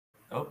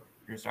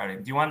you're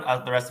starting. Do you want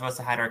the rest of us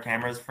to hide our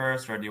cameras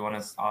first, or do you want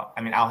us? I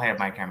mean, I'll hide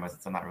my camera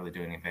since I'm not really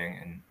doing anything.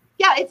 And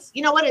yeah, it's,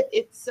 you know what,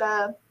 it's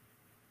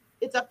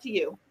up to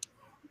you.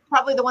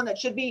 Probably the one that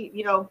should be,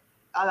 you know,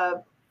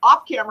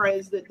 off camera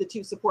is the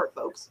two support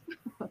folks.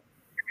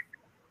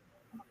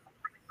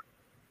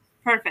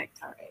 Perfect.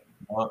 All right.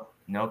 well,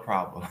 no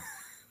problem.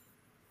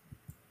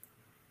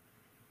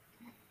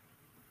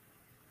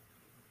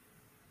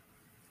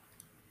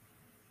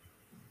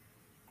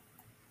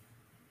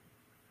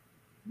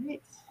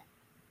 Right.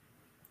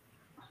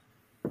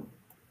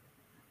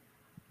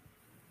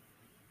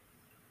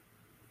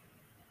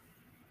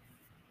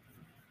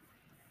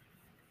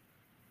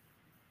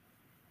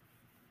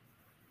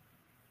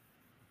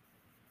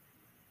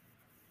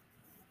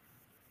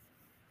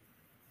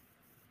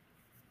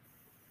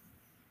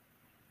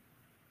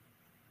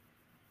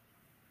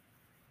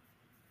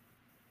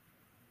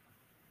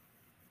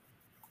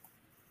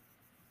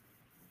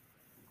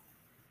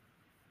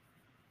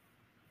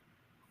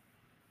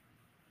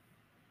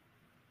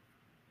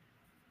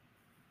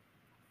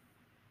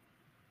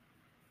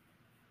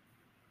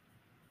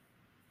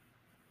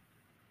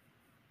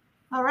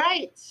 All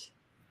right.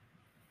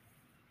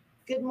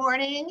 Good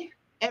morning,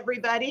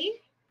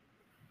 everybody,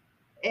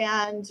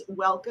 and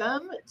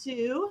welcome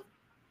to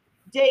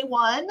day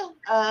one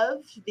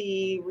of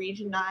the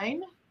Region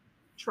 9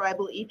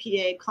 Tribal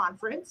EPA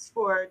Conference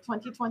for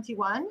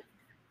 2021.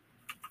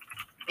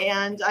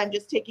 And I'm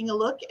just taking a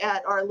look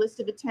at our list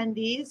of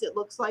attendees. It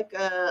looks like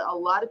a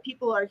lot of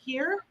people are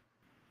here.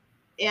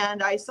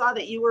 And I saw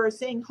that you were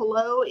saying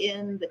hello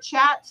in the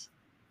chat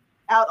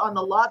out on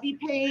the lobby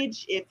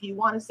page. If you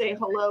want to say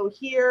hello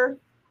here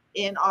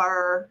in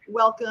our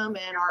welcome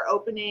and our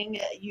opening,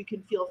 you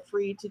can feel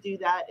free to do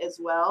that as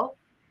well.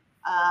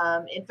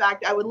 In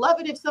fact, I would love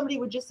it if somebody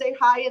would just say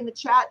hi in the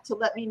chat to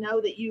let me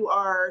know that you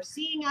are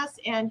seeing us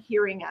and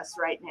hearing us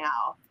right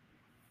now.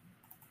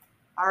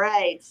 All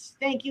right.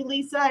 Thank you,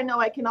 Lisa. I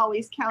know I can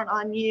always count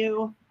on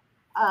you.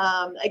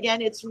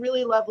 Again, it's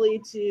really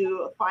lovely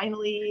to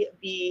finally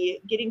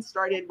be getting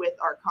started with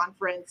our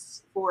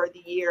conference for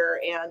the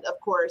year. And of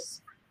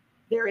course,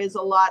 there is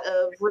a lot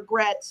of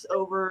regret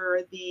over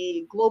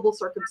the global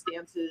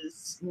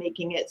circumstances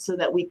making it so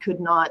that we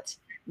could not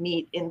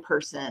meet in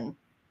person.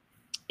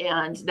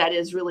 And that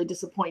is really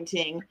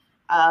disappointing.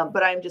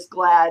 But I'm just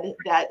glad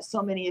that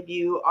so many of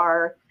you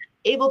are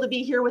able to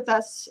be here with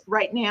us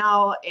right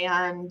now.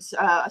 And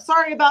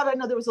sorry about, I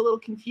know there was a little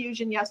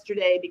confusion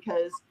yesterday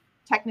because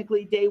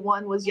technically day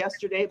one was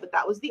yesterday, but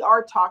that was the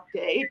RTOC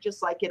day,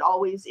 just like it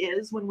always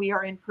is when we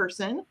are in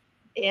person.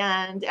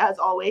 And as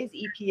always,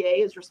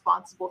 EPA is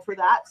responsible for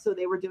that. So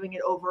they were doing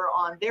it over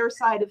on their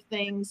side of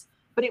things,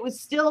 but it was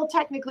still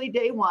technically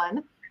day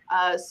one.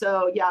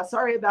 So yeah,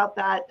 sorry about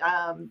that.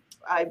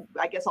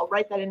 I guess I'll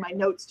write that in my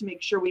notes to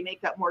make sure we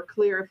make that more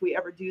clear. If we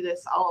ever do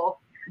this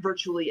all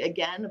virtually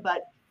again,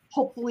 but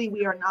hopefully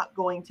we are not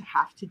going to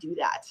have to do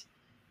that.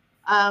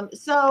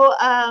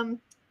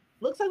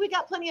 Looks like we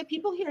got plenty of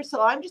people here,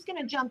 so I'm just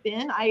going to jump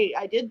in.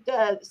 I did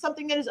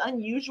something that is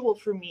unusual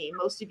for me.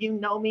 Most of you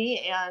know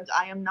me, and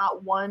I am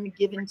not one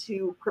given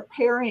to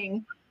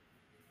preparing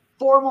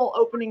formal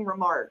opening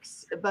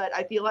remarks, but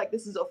I feel like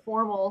this is a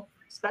formal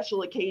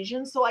special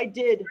occasion, so I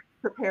did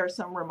prepare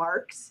some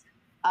remarks.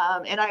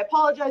 And I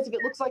apologize if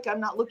it looks like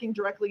I'm not looking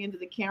directly into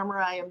the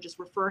camera. I am just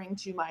referring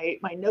to my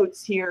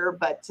notes here,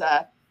 but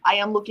I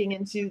am looking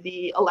into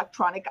the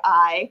electronic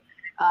eye.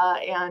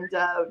 And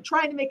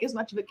trying to make as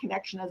much of a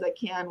connection as I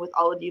can with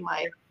all of you,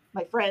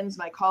 my friends,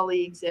 my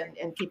colleagues,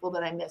 and people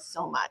that I miss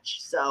so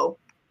much. So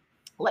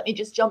let me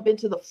just jump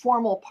into the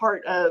formal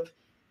part of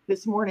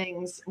this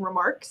morning's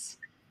remarks.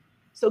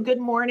 So good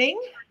morning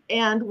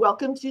and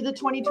welcome to the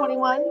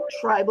 2021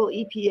 Tribal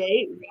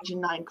EPA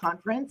Region 9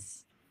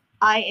 Conference.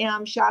 I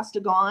am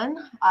Shasta Gaughen.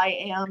 I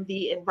am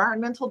the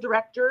Environmental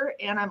Director,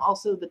 and I'm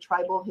also the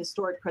Tribal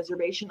Historic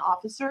Preservation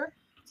Officer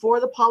for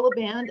the Pala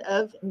Band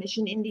of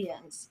Mission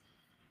Indians.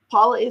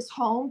 Pala is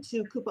home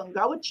to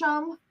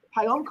Kupangawacham,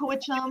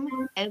 Payomkawacham,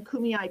 and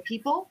Kumeyaay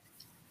people,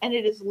 and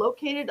it is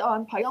located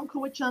on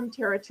Payomkawacham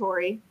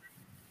territory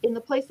in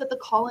the place that the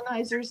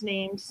colonizers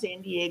named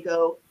San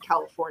Diego,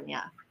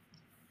 California.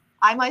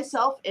 I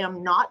myself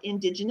am not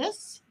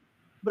Indigenous,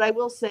 but I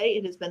will say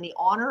it has been the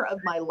honor of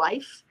my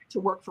life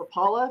to work for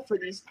Pala for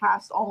these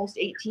past almost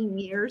 18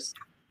 years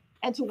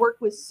and to work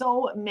with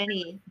so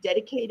many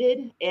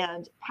dedicated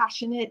and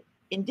passionate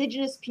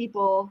Indigenous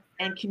people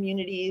and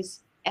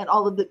communities and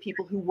all of the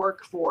people who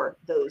work for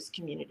those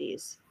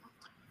communities.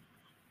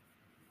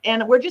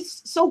 And we're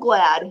just so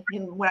glad,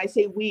 and when I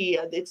say we,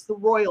 it's the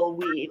royal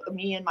we,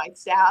 me and my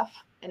staff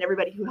and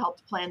everybody who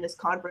helped plan this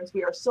conference.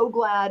 We are so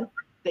glad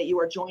that you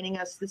are joining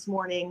us this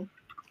morning.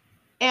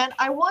 And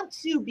I want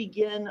to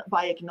begin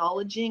by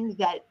acknowledging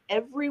that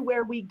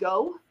everywhere we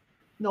go,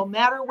 no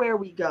matter where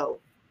we go,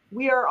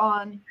 we are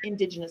on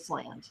Indigenous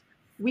land.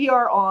 We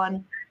are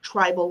on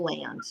tribal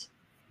land.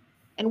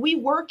 And we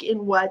work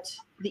in what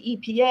the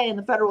EPA and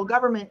the federal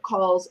government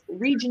calls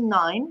Region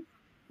 9,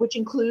 which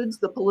includes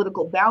the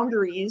political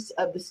boundaries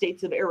of the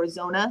states of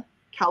Arizona,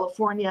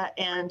 California,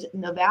 and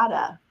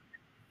Nevada.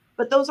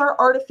 But those are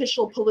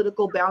artificial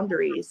political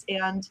boundaries.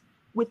 And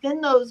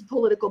within those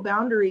political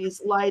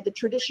boundaries lie the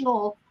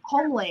traditional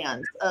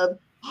homelands of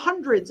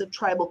hundreds of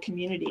tribal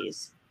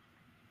communities.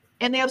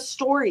 And they have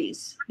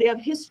stories, they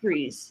have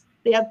histories,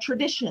 they have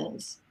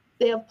traditions,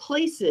 they have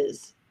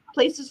places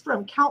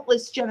from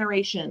countless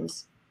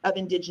generations of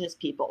indigenous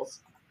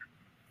peoples.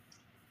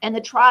 And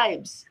the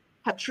tribes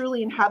have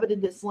truly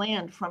inhabited this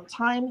land from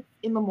time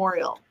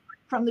immemorial,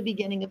 from the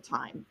beginning of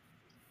time.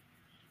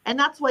 And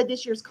that's why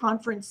this year's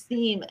conference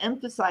theme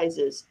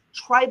emphasizes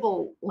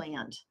tribal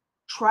land,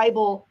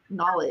 tribal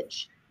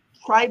knowledge,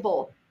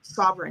 tribal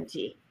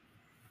sovereignty.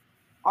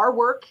 Our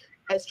work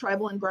as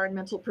tribal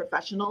environmental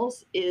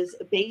professionals is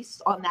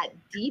based on that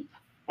deep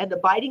and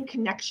abiding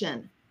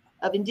connection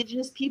of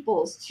indigenous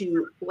peoples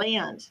to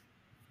land,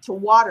 to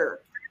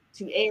water,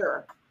 to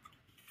air,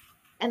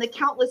 and the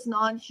countless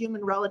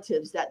non-human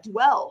relatives that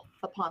dwell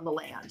upon the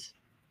land.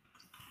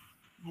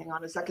 Hang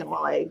on a second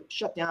while I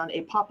shut down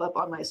a pop-up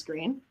on my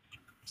screen.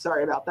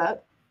 Sorry about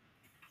that.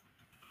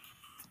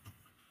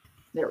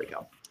 There we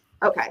go.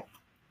 Okay.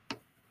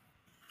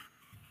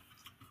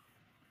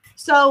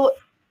 So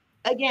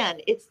again,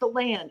 it's the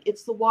land,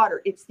 it's the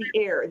water, it's the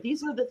air.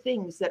 These are the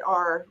things that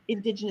our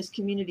indigenous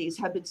communities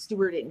have been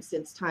stewarding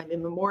since time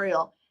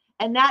immemorial.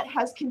 And that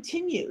has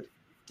continued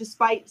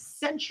despite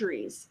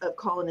centuries of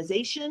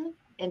colonization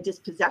and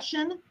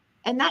dispossession.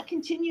 And that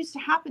continues to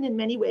happen in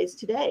many ways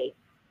today.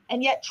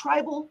 And yet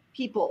tribal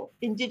people,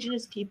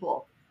 indigenous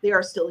people, they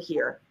are still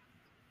here.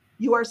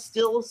 You are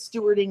still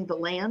stewarding the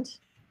land.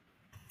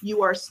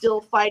 You are still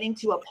fighting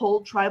to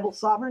uphold tribal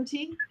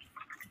sovereignty.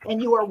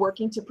 And you are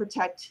working to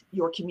protect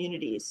your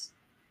communities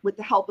with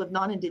the help of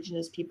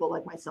non-indigenous people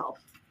like myself.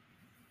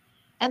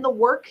 And the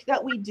work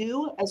that we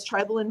do as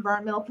tribal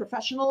environmental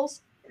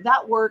professionals,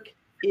 that work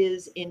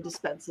is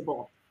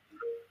indispensable.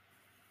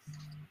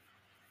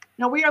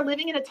 Now, we are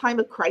living in a time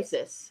of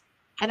crisis,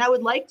 and I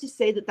would like to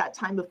say that that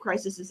time of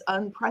crisis is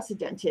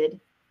unprecedented,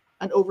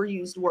 an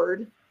overused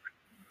word,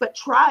 but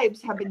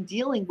tribes have been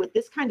dealing with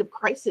this kind of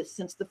crisis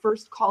since the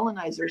first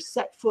colonizers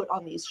set foot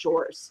on these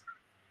shores.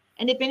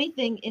 And if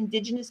anything,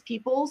 indigenous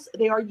peoples,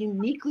 they are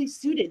uniquely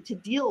suited to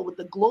deal with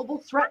the global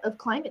threat of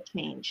climate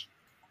change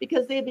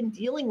because they have been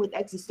dealing with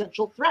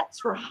existential threats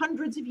for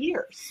hundreds of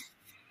years.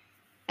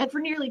 And for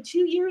nearly 2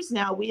 years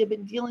now, we have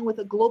been dealing with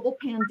a global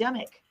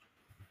pandemic.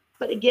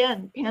 But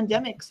again,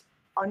 pandemics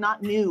are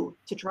not new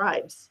to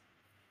tribes.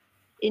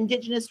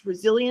 Indigenous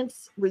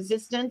resilience,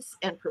 resistance,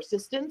 and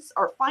persistence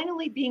are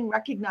finally being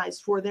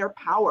recognized for their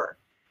power.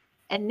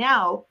 And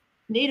now,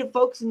 Native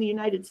folks in the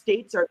United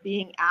States are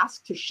being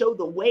asked to show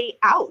the way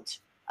out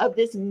of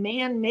this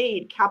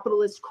man-made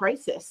capitalist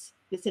crisis,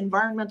 this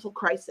environmental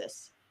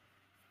crisis.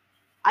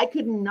 I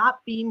could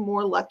not be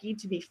more lucky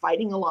to be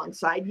fighting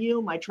alongside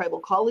you, my tribal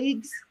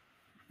colleagues,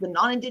 the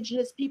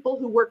non-Indigenous people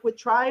who work with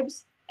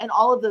tribes, and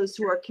all of those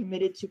who are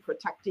committed to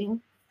protecting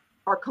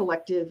our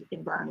collective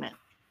environment.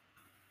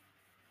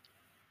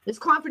 This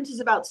conference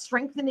is about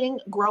strengthening,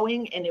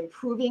 growing, and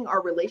improving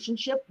our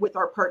relationship with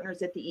our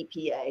partners at the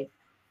EPA.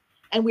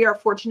 And we are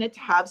fortunate to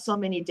have so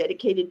many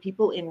dedicated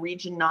people in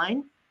Region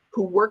 9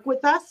 who work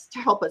with us to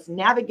help us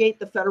navigate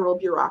the federal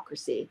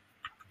bureaucracy.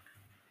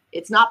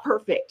 It's not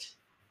perfect.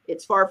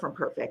 It's far from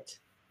perfect.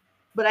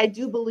 But I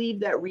do believe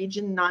that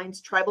Region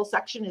 9's tribal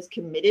section is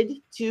committed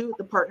to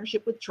the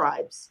partnership with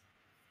tribes,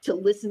 to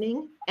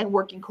listening and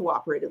working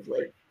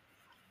cooperatively.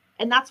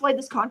 And that's why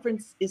this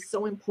conference is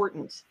so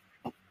important.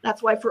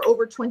 That's why for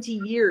over 20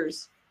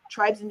 years,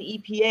 tribes and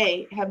the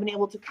EPA have been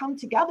able to come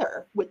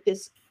together with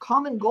this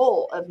common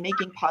goal of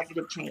making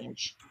positive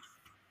change.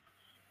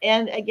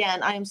 And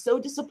again, I am so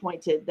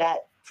disappointed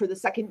that for the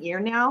second year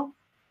now,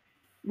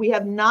 we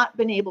have not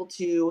been able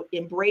to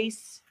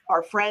embrace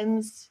our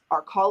friends,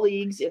 our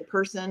colleagues in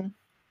person,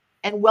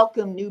 and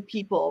welcome new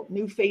people,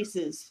 new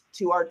faces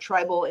to our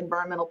tribal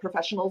environmental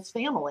professionals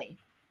family.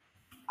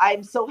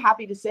 I'm so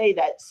happy to say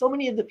that so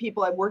many of the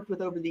people I've worked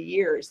with over the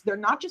years, they're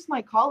not just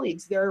my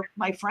colleagues, they're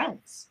my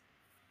friends.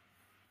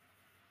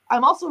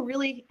 I'm also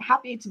really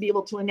happy to be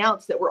able to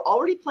announce that we're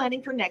already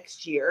planning for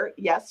next year.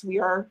 Yes, we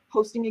are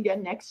hosting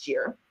again next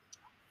year.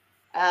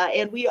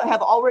 And we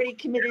have already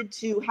committed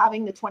to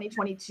having the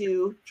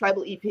 2022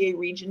 Tribal EPA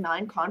Region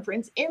 9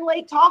 conference in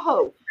Lake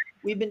Tahoe.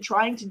 We've been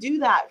trying to do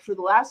that for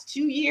the last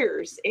 2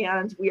 years,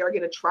 and we are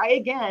going to try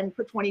again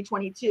for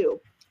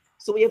 2022.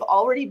 So we have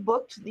already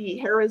booked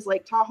the Harrah's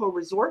Lake Tahoe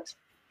Resort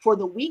for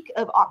the week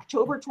of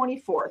October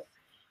 24th.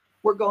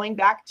 We're going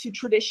back to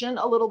tradition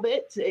a little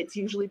bit. It's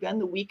usually been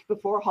the week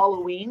before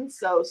Halloween.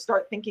 So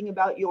start thinking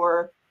about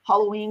your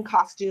Halloween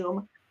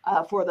costume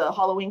for the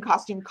Halloween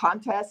costume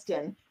contest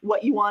and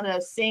what you want to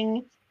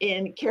sing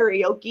in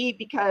karaoke,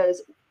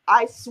 because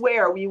I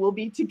swear we will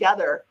be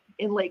together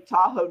in Lake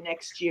Tahoe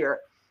next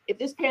year. If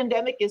this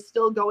pandemic is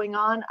still going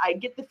on, I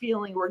get the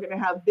feeling we're going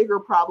to have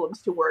bigger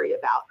problems to worry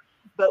about.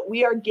 But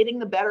we are getting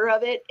the better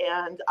of it,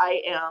 and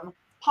I am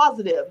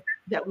positive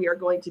that we are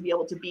going to be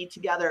able to be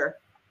together.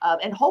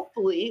 And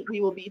hopefully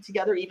we will be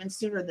together even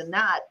sooner than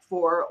that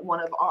for one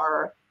of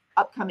our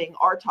upcoming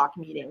RTOC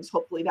meetings.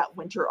 Hopefully that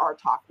winter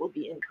RTOC will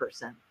be in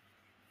person.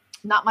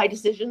 not my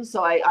decision,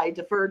 so I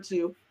defer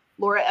to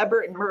Laura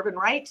Ebbert and Mervin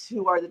Wright,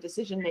 who are the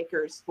decision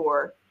makers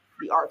for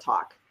the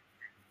RTOC.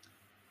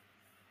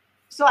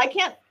 So I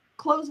can't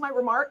close my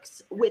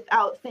remarks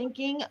without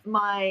thanking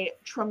my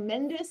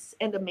tremendous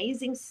and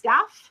amazing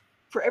staff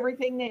for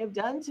everything they have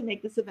done to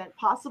make this event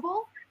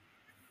possible.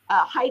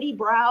 Heidi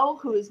Brow,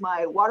 who is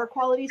my water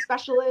quality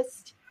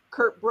specialist,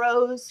 Kurt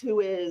Brose,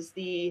 who is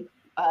the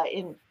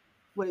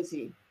what is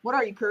he? What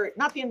are you, Kurt?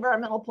 Not the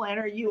environmental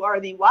planner. You are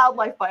the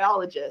wildlife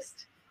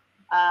biologist,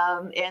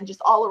 and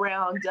just all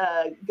around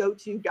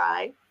go-to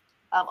guy.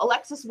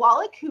 Alexis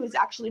Wallach, who is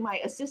actually my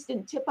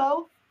assistant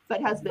TIPO,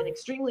 but has been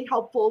extremely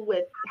helpful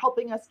with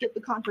helping us get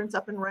the conference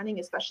up and running,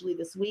 especially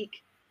this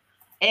week.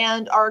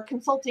 And our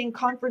consulting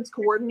conference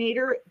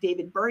coordinator,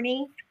 David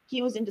Burney.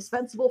 He was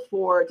indispensable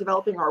for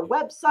developing our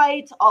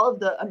website, all of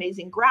the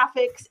amazing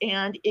graphics.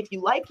 And if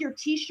you like your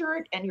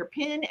t-shirt and your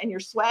pin and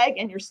your swag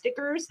and your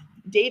stickers,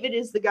 David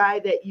is the guy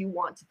that you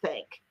want to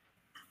thank.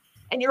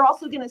 And you're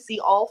also going to see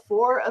all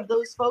 4 of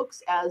those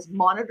folks as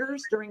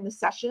monitors during the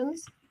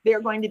sessions.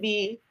 They're going to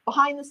be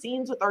behind the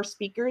scenes with our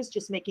speakers,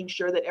 just making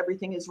sure that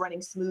everything is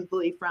running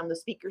smoothly from the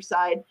speaker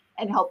side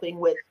and helping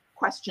with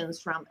questions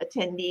from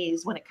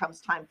attendees when it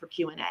comes time for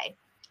Q&A.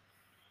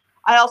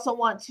 I also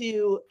want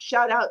to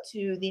shout out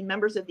to the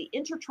members of the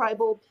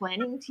Intertribal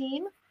Planning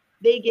Team.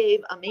 They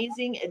gave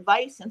amazing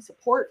advice and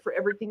support for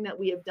everything that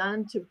we have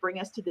done to bring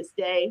us to this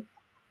day.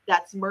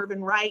 That's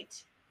Mervin Wright,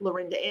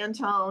 Lorinda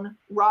Antone,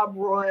 Rob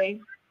Roy,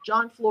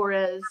 John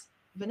Flores,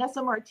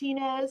 Vanessa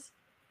Martinez,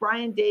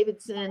 Brian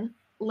Davidson,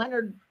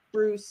 Leonard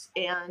Bruce,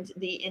 and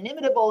the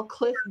inimitable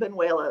Cliff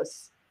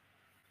Benuelos.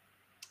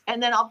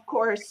 And then, of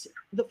course,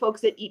 the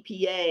folks at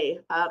EPA,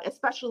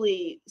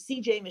 especially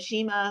CJ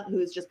Mishima, who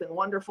has just been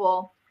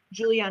wonderful,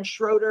 Julianne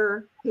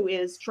Schroeder, who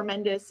is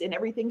tremendous in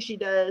everything she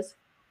does,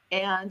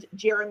 and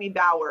Jeremy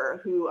Bauer,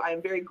 who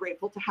I'm very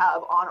grateful to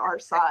have on our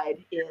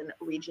side in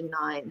Region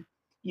 9.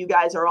 You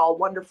guys are all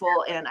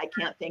wonderful, and I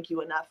can't thank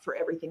you enough for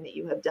everything that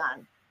you have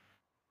done.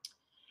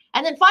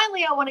 And then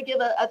finally, I want to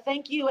give a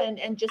thank you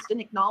and just an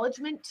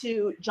acknowledgement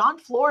to John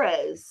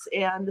Flores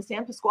and the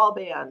San Pasqual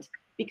Band,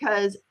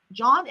 because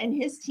John and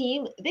his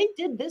team, they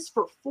did this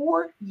for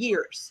 4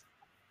 years.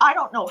 I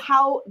don't know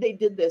how they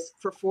did this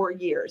for 4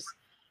 years.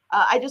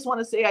 I just want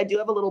to say I do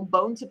have a little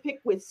bone to pick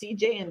with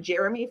CJ and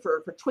Jeremy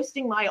for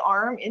twisting my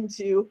arm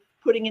into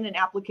putting in an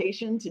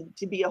application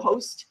to be a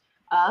host.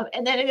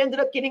 And then it ended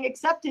up getting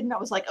accepted. And I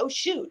was like, oh,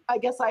 shoot, I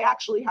guess I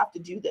actually have to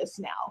do this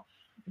now.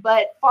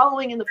 But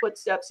following in the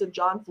footsteps of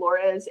John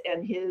Flores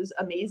and his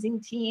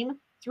amazing team,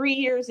 3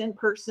 years in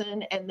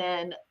person, and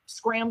then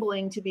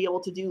scrambling to be able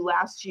to do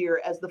last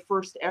year as the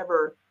first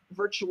ever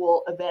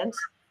virtual event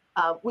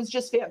was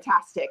just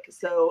fantastic.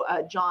 So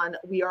John,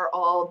 we are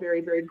all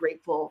very, very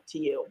grateful to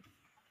you.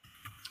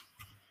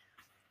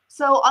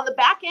 So on the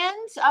back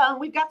end,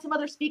 we've got some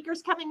other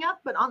speakers coming up,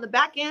 but on the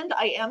back end,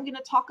 I am going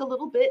to talk a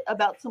little bit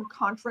about some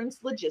conference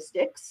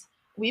logistics.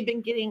 We've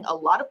been getting a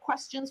lot of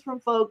questions from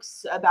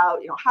folks about,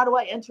 how do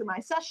I enter my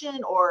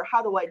session, or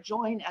how do I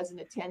join as an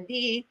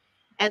attendee?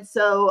 And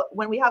so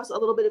when we have a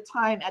little bit of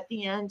time at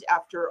the end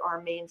after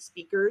our main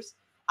speakers,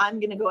 I'm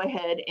going to go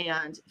ahead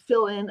and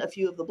fill in a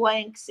few of the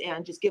blanks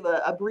and just give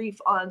a brief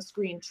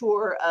on-screen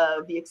tour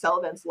of the Excel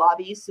Events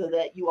lobby so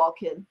that you all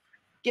can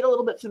get a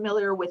little bit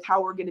familiar with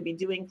how we're going to be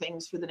doing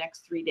things for the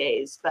next 3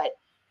 days. But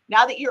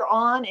now that you're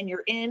on and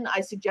you're in,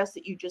 I suggest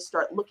that you just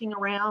start looking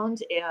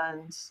around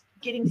and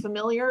getting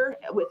familiar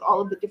with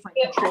all of the different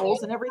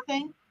controls and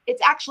everything.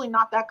 It's actually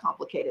not that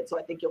complicated, so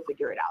I think you'll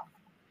figure it out.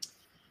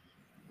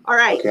 All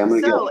right,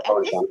 okay, so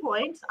at this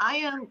point, I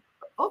am,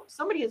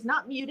 somebody is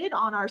not muted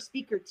on our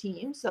speaker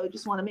team, so I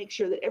just want to make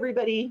sure that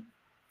everybody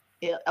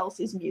else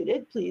is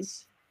muted.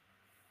 Please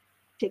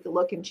take a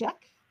look and check.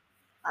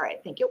 All right,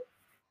 thank you.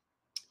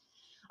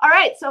 All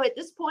right, so at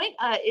this point,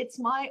 it's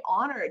my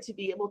honor to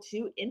be able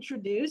to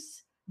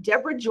introduce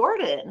Deborah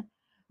Jordan.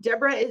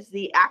 Deborah is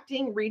the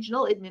Acting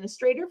Regional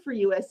Administrator for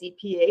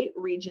USEPA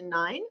Region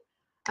 9.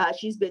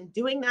 She's been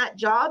doing that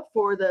job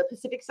for the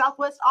Pacific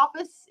Southwest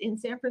office in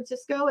San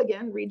Francisco,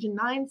 again, Region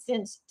 9,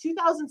 since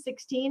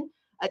 2016.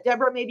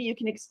 Deborah, maybe you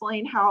can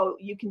explain how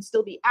you can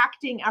still be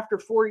acting after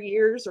 4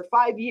 years or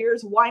 5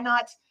 years. Why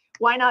not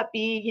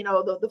be,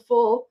 the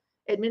full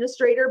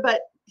administrator?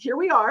 But here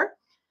we are.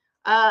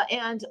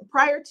 And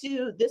prior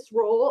to this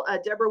role,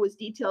 Deborah was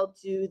detailed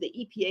to the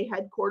EPA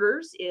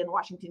headquarters in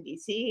Washington,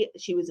 D.C.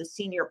 She was a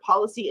senior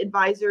policy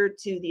advisor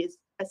to the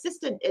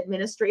assistant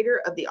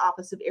administrator of the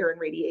Office of Air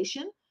and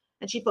Radiation,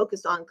 and she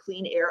focused on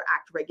Clean Air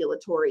Act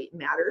regulatory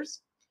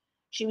matters.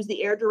 She was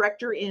the air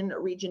director in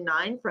Region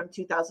 9 from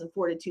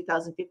 2004 to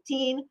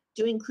 2015,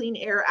 doing Clean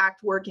Air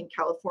Act work in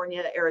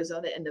California,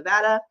 Arizona, and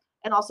Nevada,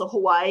 and also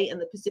Hawaii and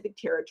the Pacific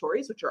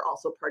Territories, which are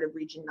also part of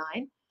Region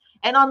 9,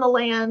 and on the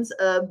lands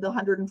of the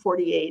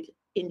 148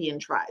 Indian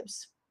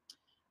tribes.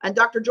 And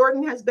Dr.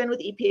 Jordan has been with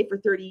EPA for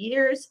 30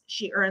 years.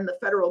 She earned the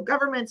federal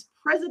government's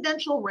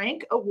Presidential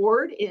Rank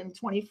Award in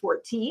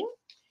 2014.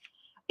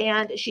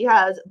 And she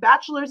has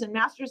bachelor's and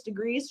master's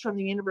degrees from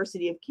the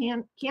University of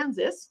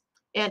Kansas.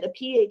 and a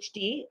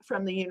PhD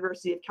from the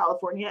University of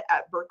California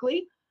at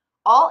Berkeley,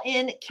 all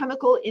in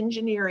chemical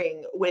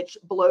engineering, which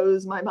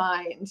blows my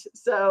mind.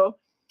 So,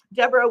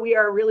 Deborah, we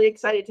are really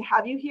excited to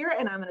have you here,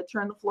 and I'm going to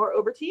turn the floor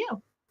over to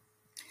you.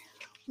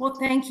 Well,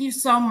 thank you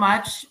so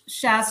much,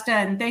 Shasta,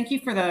 and thank you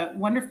for the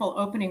wonderful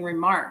opening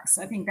remarks.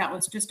 I think that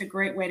was just a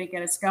great way to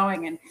get us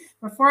going. And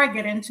before I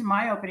get into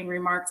my opening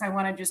remarks, I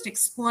want to just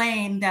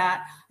explain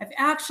that I've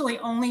actually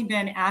only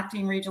been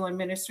acting regional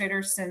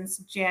administrator since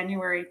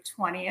January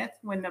 20th,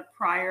 when the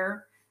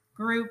prior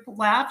group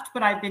left,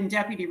 but I've been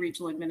deputy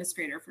regional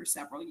administrator for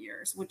several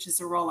years, which is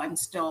a role I'm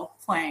still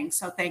playing.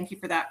 So thank you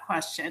for that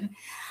question.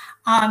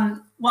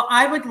 Well,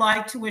 I would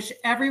like to wish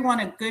everyone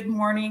a good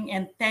morning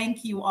and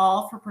thank you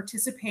all for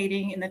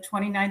participating in the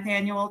 29th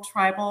Annual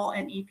Tribal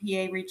and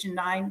EPA Region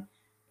 9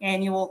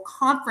 Annual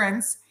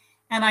Conference.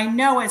 And I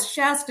know, as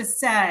Shasta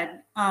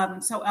said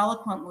so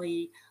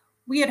eloquently,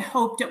 we had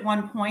hoped at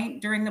one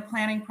point during the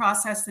planning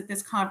process that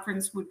this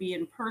conference would be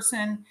in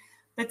person,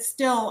 but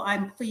still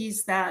I'm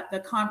pleased that the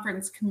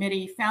conference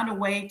committee found a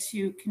way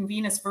to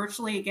convene us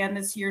virtually again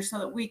this year so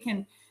that we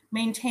can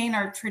maintain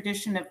our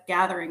tradition of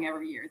gathering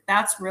every year.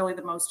 That's really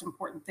the most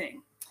important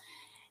thing.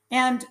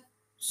 And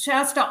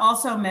Shasta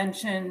also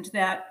mentioned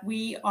that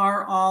we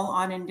are all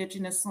on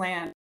Indigenous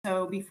land.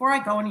 So before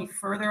I go any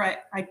further,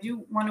 I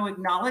do want to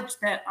acknowledge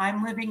that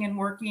I'm living and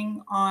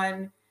working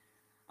on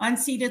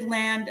unceded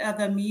land of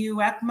the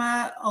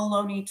Mi'uekma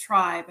Ohlone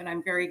tribe, and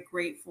I'm very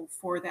grateful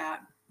for that.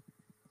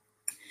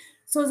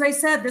 So as I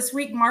said, this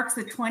week marks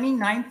the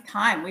 29th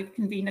time we've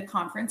convened a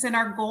conference, and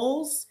our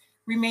goals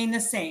remain the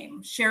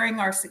same: sharing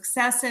our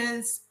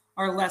successes,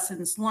 our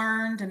lessons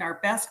learned, and our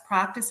best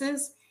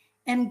practices,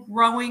 and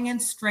growing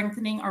and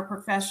strengthening our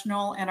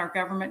professional and our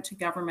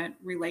government-to-government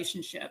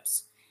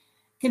relationships.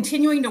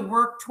 Continuing to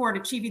work toward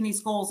achieving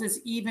these goals is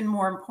even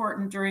more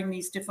important during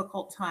these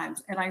difficult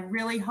times, and I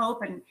really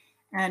hope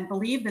and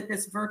believe that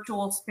this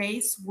virtual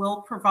space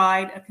will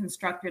provide a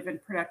constructive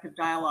and productive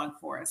dialogue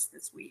for us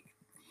this week.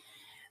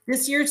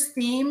 This year's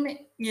theme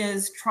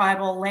is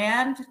tribal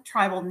land,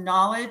 tribal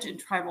knowledge, and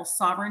tribal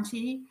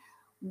sovereignty.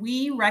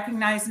 We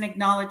recognize and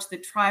acknowledge the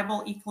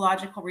tribal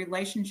ecological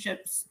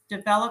relationships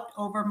developed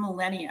over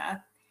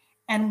millennia,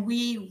 and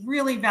we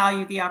really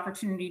value the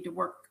opportunity to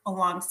work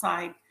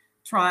alongside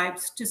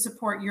tribes to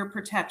support your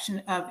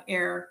protection of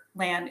air,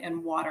 land,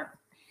 and water.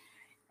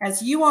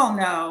 As you all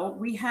know,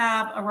 we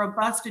have a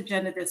robust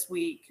agenda this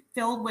week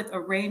filled with a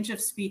range of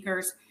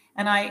speakers,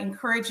 and I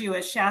encourage you,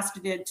 as Shasta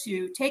did,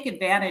 to take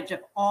advantage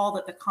of all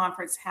that the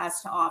conference has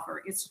to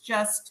offer. It's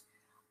just,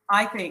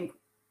 I think,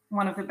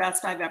 one of the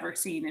best I've ever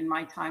seen in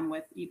my time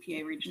with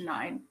EPA Region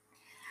 9.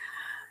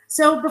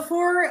 So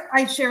before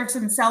I share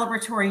some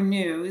celebratory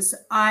news,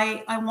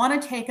 I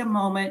want to take a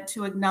moment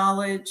to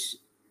acknowledge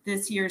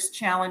this year's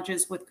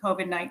challenges with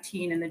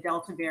COVID-19 and the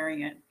Delta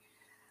variant.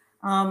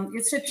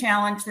 It's a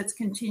challenge that's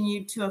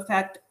continued to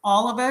affect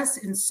all of us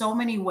in so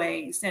many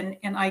ways, and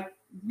I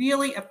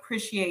really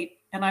appreciate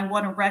and I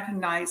want to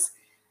recognize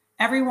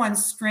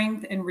everyone's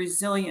strength and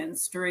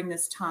resilience during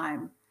this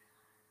time.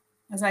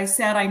 As I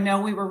said, I know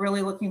we were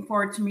really looking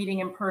forward to meeting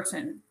in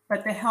person,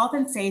 but the health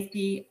and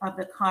safety of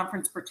the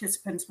conference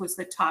participants was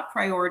the top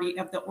priority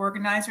of the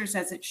organizers,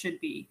 as it should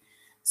be.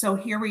 So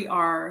here we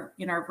are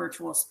in our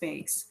virtual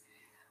space.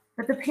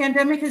 But the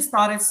pandemic has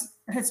taught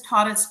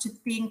us to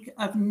think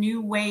of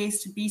new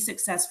ways to be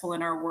successful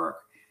in our work,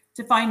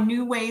 to find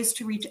new ways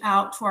to reach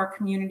out to our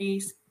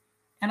communities,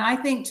 and I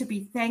think to be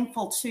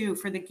thankful too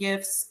for the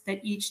gifts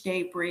that each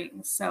day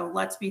brings. So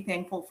let's be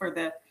thankful for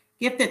the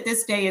gift that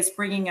this day is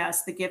bringing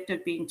us, the gift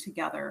of being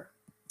together.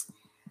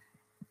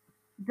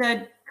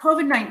 The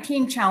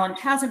COVID-19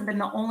 challenge hasn't been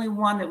the only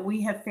one that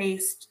we have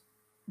faced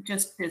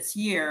just this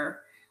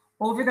year.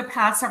 Over the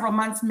past several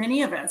months,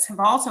 many of us have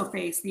also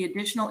faced the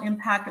additional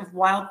impact of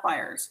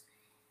wildfires.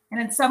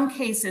 And in some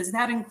cases,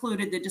 that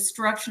included the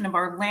destruction of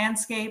our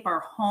landscape,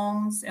 our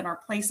homes, and our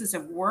places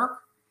of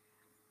work.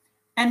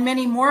 And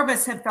many more of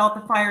us have felt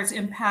the fire's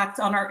impact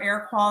on our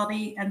air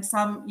quality and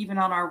some even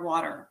on our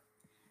water.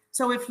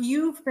 So if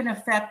you've been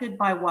affected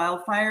by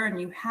wildfire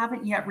and you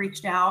haven't yet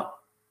reached out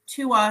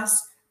to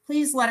us,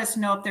 please let us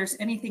know if there's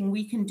anything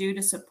we can do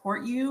to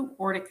support you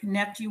or to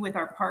connect you with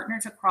our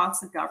partners across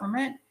the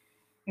government,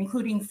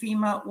 including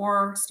FEMA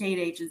or state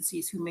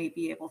agencies who may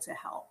be able to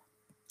help.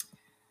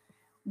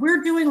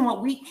 We're doing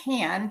what we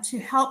can to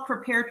help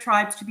prepare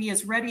tribes to be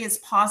as ready as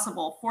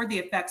possible for the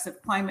effects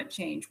of climate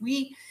change.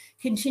 We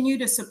continue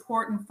to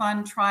support and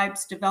fund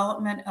tribes'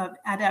 development of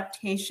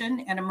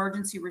adaptation and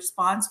emergency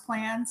response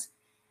plans,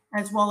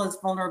 as well as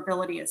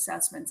vulnerability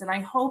assessments. And I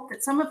hope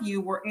that some of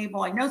you were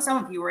able, I know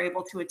some of you were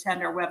able to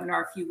attend our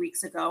webinar a few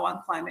weeks ago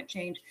on climate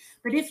change,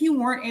 but if you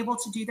weren't able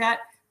to do that,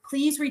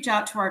 please reach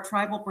out to our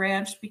tribal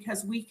branch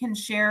because we can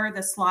share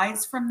the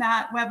slides from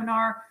that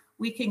webinar.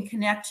 We can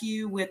connect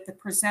you with the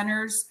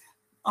presenters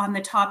on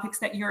the topics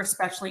that you're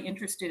especially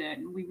interested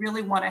in. We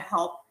really want to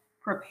help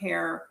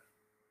prepare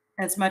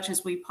as much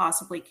as we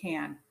possibly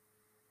can.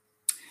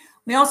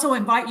 We also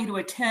invite you to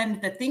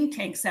attend the think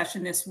tank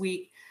session this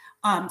week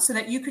so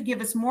that you could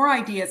give us more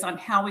ideas on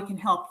how we can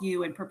help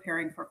you in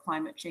preparing for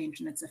climate change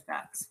and its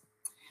effects.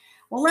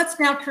 Well, let's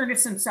now turn to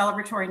some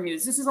celebratory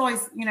news. This is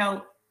always,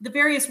 the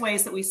various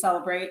ways that we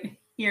celebrate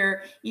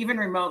here, even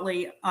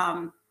remotely,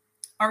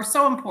 are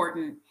so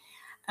important.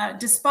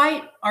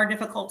 Despite our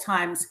difficult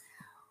times,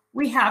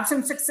 we have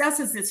some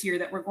successes this year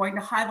that we're going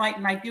to highlight,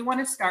 and I do want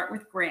to start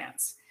with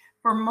grants.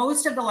 For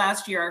most of the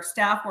last year, our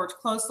staff worked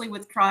closely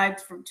with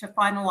tribes to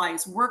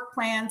finalize work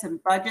plans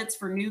and budgets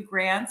for new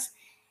grants,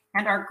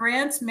 and our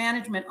Grants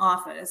Management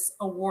Office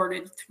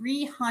awarded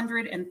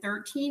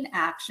 313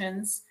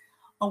 actions,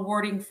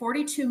 awarding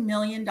 $42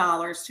 million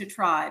to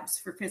tribes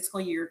for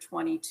fiscal year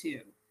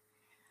 22.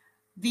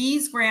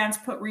 These grants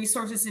put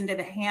resources into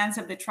the hands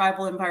of the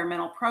tribal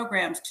environmental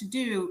programs to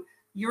do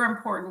your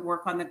important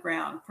work on the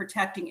ground,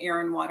 protecting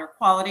air and water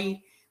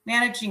quality,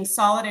 managing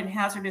solid and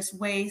hazardous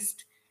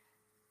waste,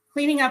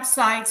 cleaning up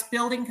sites,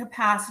 building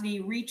capacity,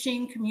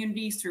 reaching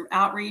communities through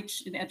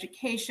outreach and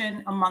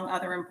education, among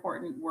other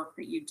important work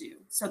that you do.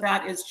 So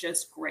that is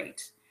just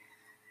great.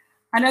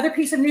 Another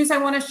piece of news I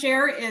want to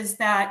share is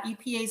that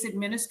EPA's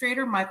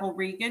administrator, Michael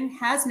Regan,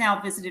 has now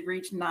visited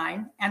Region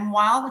 9. And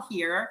while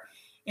here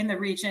in the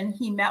region,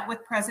 he met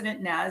with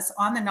President Nez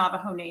on the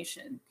Navajo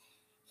Nation.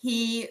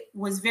 He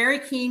was very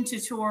keen to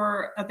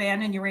tour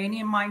abandoned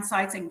uranium mine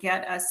sites and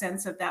get a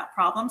sense of that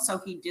problem. So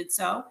he did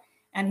so,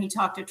 and he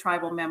talked to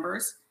tribal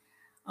members.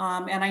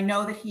 And I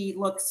know that he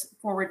looks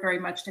forward very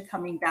much to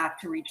coming back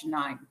to Region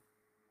 9.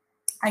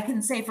 I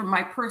can say from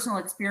my personal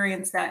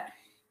experience that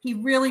he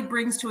really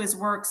brings to his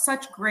work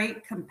such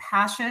great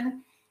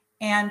compassion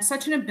and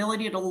such an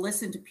ability to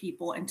listen to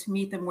people and to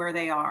meet them where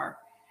they are.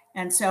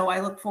 And so I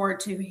look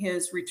forward to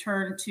his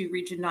return to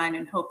Region 9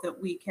 and hope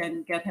that we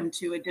can get him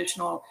to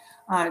additional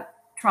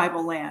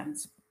tribal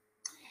lands.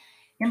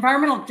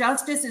 Environmental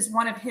justice is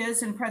one of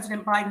his and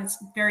President Biden's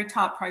very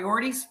top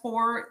priorities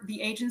for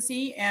the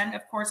agency. And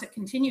of course, it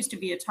continues to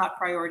be a top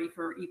priority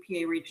for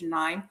EPA Region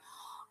 9.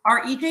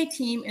 Our EJ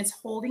team is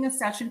holding a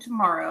session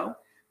tomorrow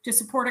to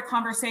support a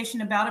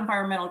conversation about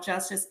environmental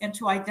justice and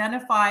to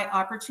identify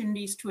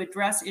opportunities to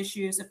address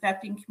issues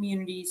affecting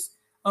communities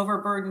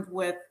overburdened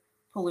with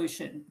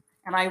pollution.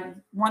 And I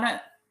want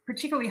to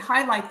particularly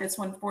highlight this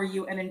one for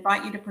you and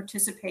invite you to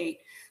participate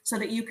so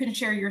that you can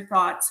share your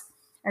thoughts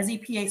as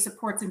EPA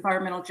supports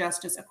environmental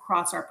justice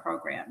across our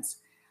programs.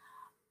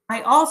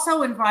 I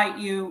also invite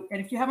you, and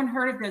if you haven't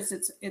heard of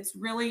this, it's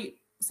really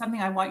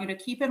something I want you to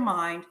keep in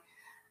mind,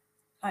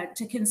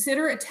 to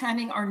consider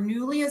attending our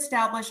newly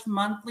established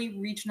monthly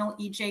regional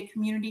EJ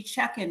community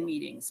check-in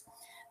meetings.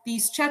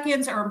 These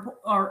check-ins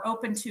are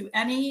open to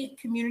any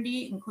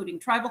community, including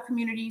tribal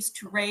communities,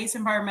 to raise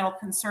environmental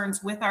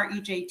concerns with our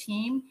EJ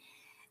team.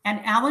 And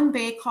Alan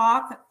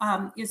Baycock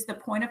is the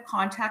point of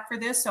contact for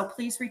this. So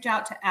please reach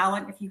out to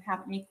Alan if you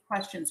have any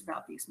questions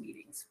about these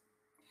meetings.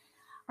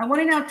 I want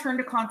to now turn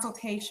to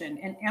consultation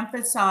and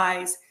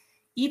emphasize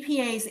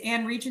EPA's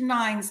and Region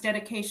 9's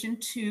dedication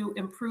to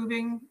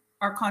improving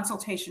our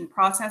consultation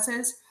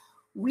processes.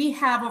 We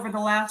have over the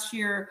last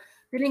year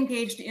been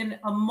engaged in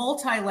a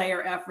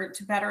multi-layer effort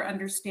to better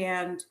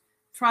understand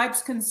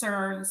tribes'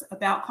 concerns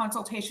about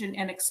consultation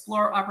and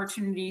explore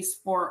opportunities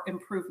for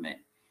improvement.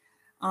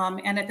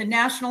 And at the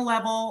national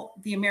level,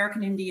 the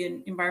American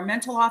Indian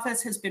Environmental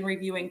Office has been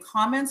reviewing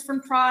comments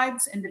from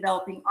tribes and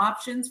developing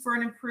options for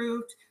an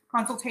improved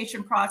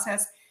consultation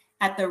process.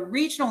 At the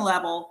regional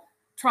level,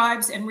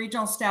 tribes and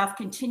regional staff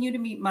continue to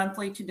meet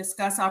monthly to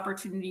discuss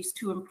opportunities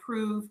to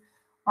improve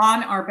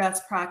on our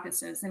best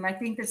practices. And I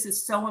think this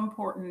is so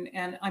important,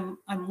 and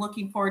I'm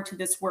looking forward to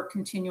this work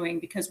continuing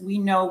because we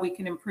know we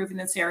can improve in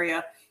this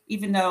area,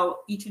 even though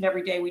each and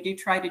every day we do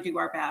try to do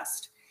our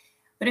best.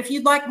 But if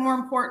you'd like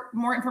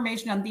more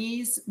information on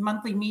these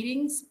monthly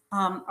meetings,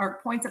 our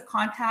points of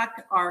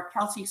contact are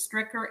Kelsey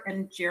Stricker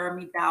and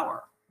Jeremy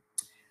Bauer.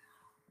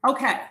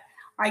 Okay,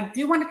 I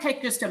do want to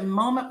take just a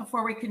moment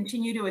before we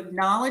continue to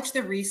acknowledge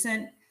the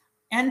recent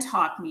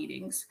RTOC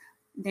meetings.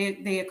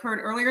 They occurred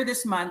earlier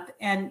this month,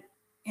 and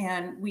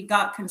we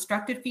got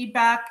constructive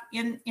feedback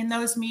in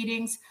those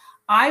meetings.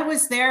 I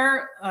was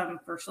there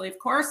virtually, of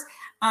course,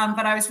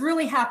 but I was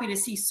really happy to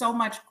see so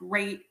much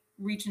great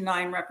Region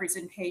 9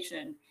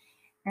 representation.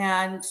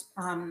 And,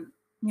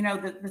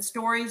 the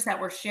stories that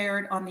were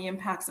shared on the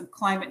impacts of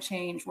climate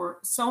change were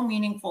so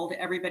meaningful to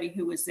everybody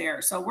who was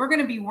there. So we're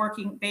going to be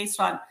working based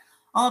on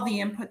all of the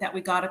input that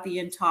we got at the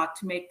RTOC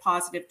to make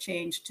positive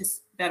change to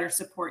better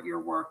support your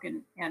work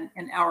and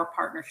our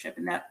partnership.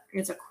 And that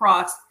is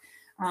across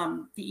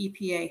the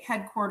EPA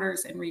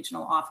headquarters and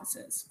regional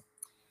offices.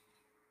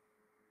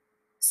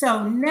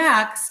 So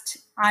next,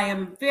 I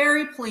am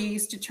very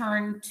pleased to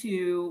turn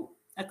to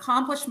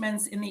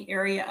accomplishments in the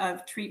area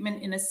of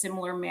treatment in a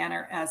similar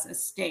manner as a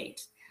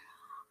state.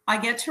 I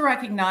get to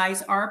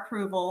recognize our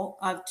approval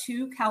of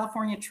 2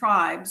 California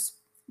tribes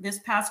this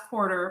past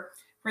quarter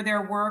for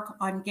their work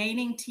on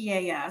gaining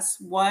TAS,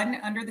 one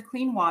under the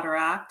Clean Water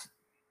Act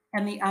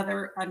and the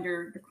other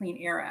under the Clean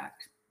Air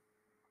Act.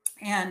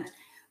 And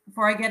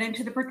before I get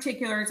into the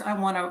particulars, I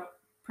want to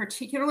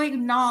particularly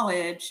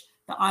acknowledge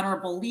the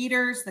honorable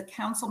leaders, the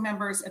council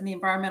members, and the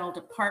environmental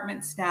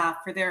department staff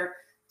for their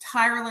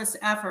tireless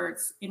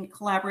efforts in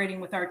collaborating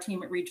with our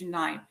team at Region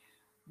 9.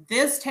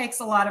 This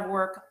takes a lot of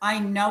work. I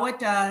know it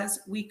does.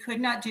 We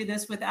could not do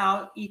this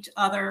without each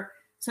other.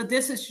 So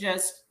this is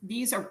just,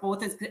 these are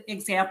both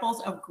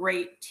examples of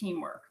great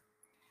teamwork.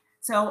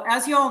 So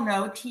as you all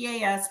know,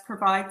 TAS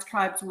provides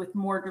tribes with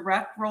more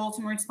direct roles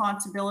and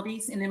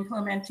responsibilities in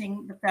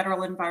implementing the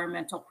federal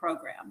environmental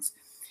programs.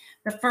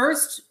 The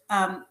first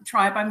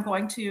tribe I'm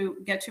going to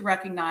get to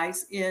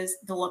recognize is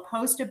the La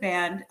Posta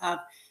Band of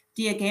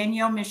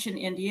Diegueño Mission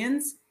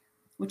Indians,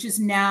 which is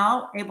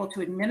now able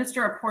to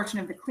administer a portion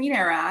of the Clean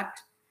Air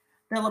Act.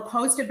 The La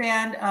Posta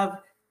Band of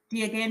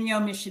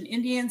Diegueño Mission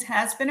Indians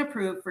has been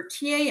approved for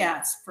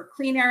TAS for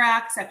Clean Air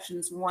Act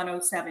sections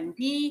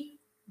 107B,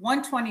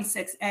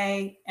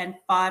 126A, and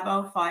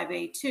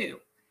 505A2.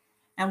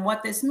 And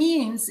what this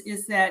means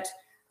is that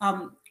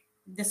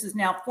this is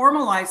now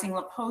formalizing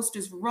La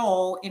Posta's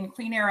role in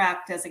Clean Air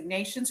Act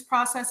designations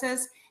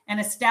processes and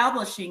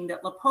establishing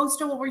that La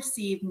Posta will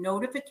receive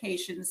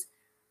notifications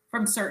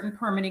from certain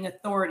permitting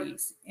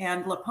authorities.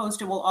 And La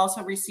Posta will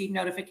also receive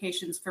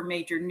notifications for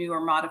major new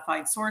or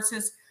modified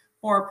sources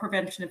for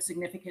prevention of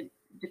significant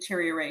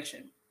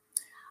deterioration.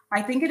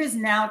 I think it is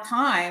now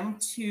time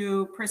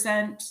to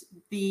present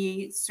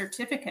the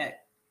certificate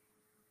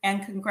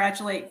and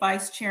congratulate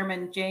Vice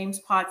Chairman James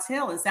Potts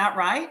Hill. Is that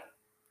right?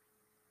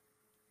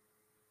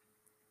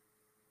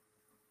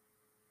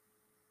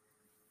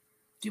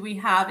 Do we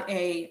have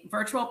a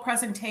virtual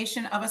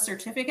presentation of a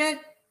certificate?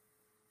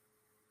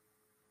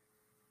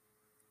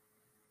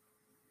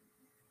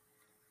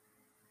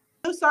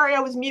 Oh, sorry, I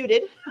was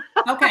muted.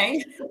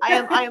 Okay.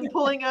 I am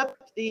pulling up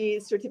the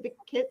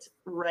certificate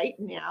right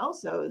now,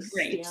 so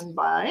Great. stand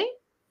by.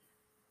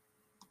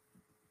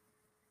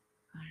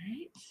 All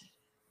right.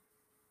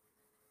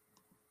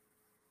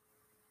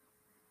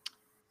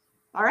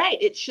 All right,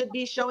 it should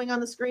be showing on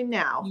the screen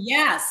now.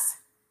 Yes.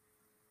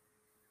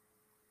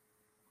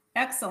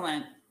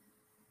 Excellent.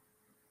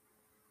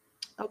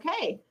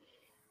 Okay.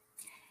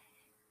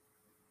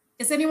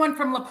 Is anyone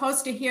from La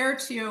Posta here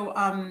to,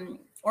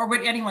 or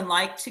would anyone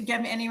like to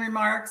give any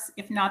remarks?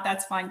 If not,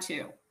 that's fine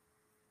too.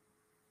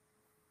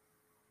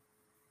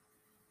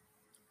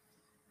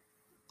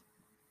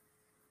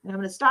 And I'm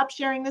going to stop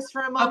sharing this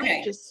for a moment,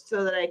 Okay. just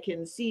so that I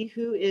can see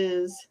who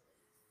is,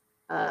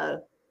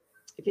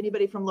 if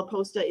anybody from La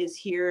Posta is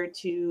here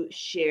to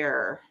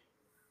share.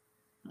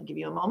 I'll give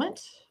you a moment.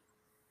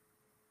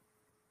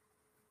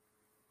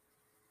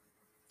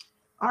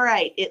 All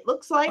right, it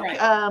looks like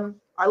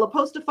our La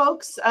Posta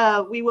folks,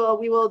 we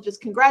will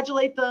just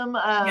congratulate them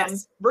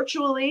Yes.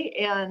 virtually,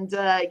 and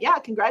yeah,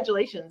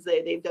 congratulations.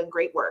 They've done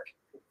great work.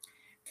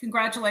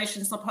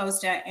 Congratulations, La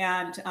Posta,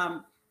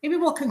 and maybe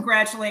we'll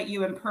congratulate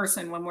you in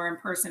person when we're in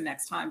person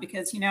next time,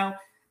 because you know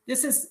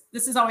this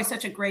is always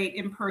such a great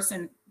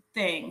in-person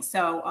thing.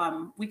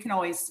 So we can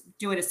always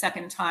do it a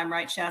second time,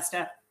 right,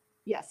 Shasta?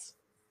 Yes.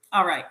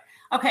 All right.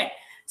 Okay.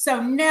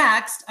 So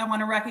next, I want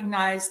to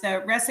recognize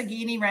the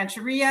Resagini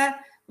Rancheria,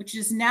 which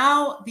is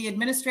now the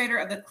administrator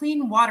of the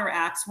Clean Water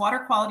Act's Water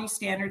Quality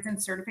Standards and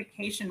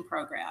Certification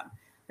Program.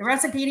 The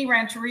Resagini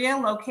Rancheria,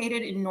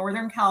 located in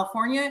Northern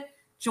California,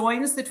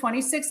 joins the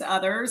 26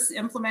 others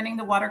implementing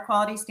the Water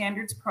Quality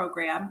Standards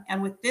Program.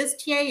 And with this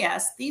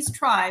TAS, these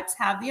tribes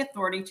have the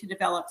authority to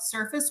develop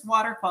surface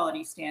water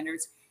quality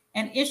standards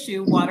and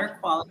issue water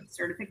quality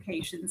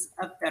certifications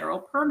of federal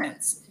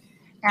permits.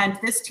 And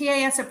this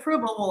TAS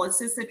approval will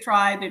assist the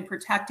tribe in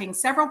protecting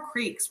several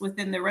creeks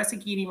within the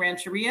Resagini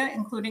Rancheria,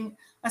 including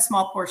a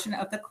small portion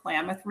of the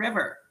Klamath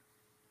River.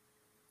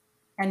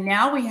 And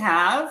now we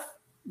have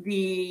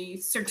the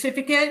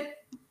certificate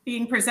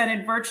being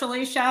presented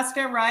virtually,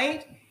 Shasta,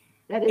 right?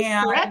 That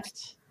is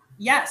correct.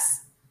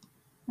 Yes.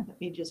 Let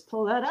me just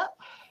pull that up.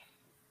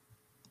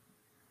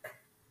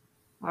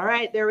 All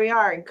right, there we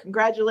are. And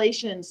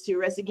congratulations to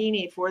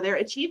Resagini for their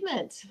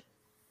achievement.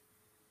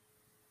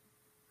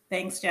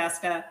 Thanks,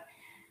 Shasta.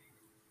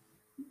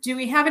 Do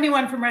we have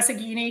anyone from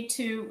Resagini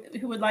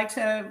who would like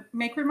to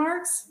make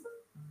remarks?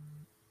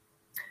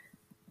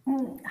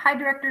 Hi,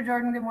 Director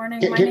Jordan. Good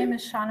morning. My name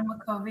is Shauna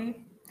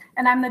McCabe,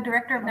 and I'm the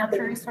Director of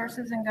Natural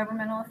Resources and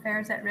Governmental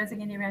Affairs at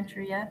Resagini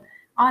Rancheria.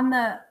 On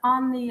the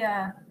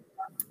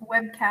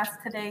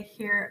webcast today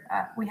here,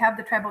 we have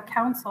the Tribal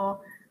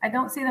Council. I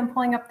don't see them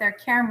pulling up their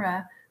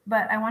camera,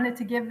 but I wanted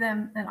to give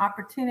them an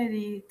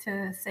opportunity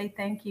to say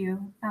thank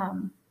you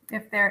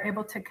if they're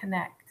able to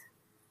connect.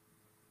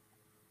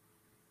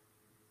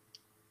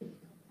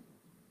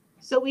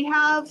 So we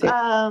have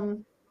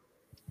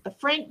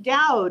Frank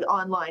Dowd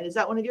online. Is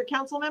that one of your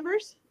council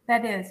members?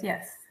 That is,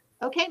 yes.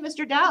 Okay,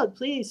 Mr. Dowd,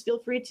 please feel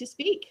free to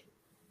speak.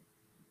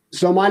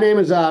 So my name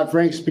is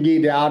Frank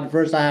Spaghetti Dowd.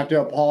 First, I have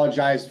to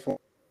apologize for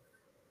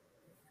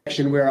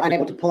we're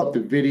unable to pull up the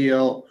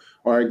video,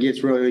 or it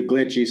gets really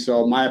glitchy.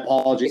 So my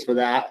apologies for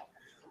that.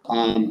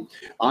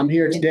 I'm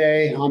here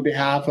today on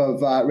behalf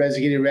of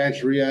Resagini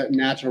Rancheria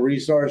Natural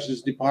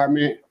Resources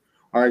Department,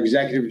 our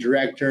Executive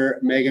Director,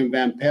 Megan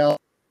Van Pelt,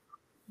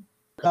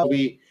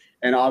 Kobe,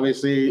 And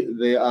obviously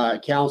the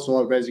Council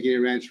of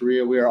Resident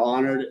Rancheria, we are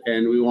honored,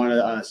 and we want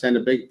to send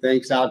a big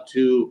thanks out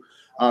to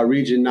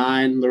Region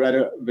 9,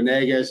 Loretta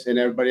Venegas, and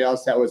everybody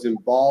else that was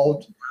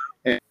involved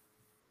and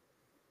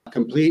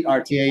complete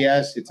our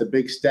TAS. It's a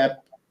big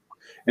step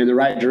in the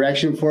right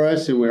direction for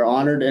us, and we're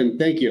honored, and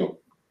thank you.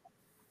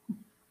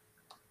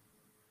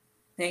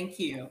 Thank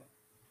you.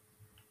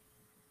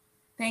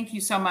 Thank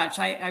you so much.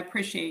 I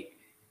appreciate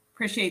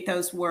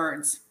those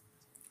words.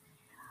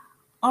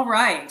 All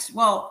right.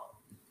 Well,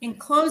 in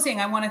closing,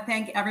 I want to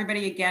thank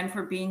everybody again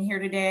for being here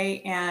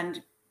today,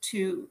 and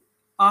to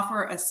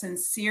offer a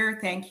sincere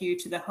thank you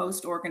to the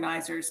host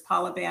organizers,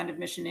 Pala Band of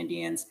Mission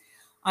Indians,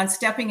 on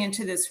stepping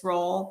into this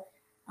role.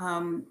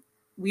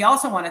 We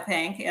also want to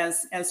thank,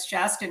 as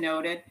Shasta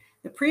noted,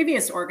 the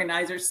previous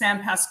organizers,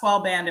 San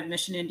Pasqual Band of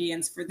Mission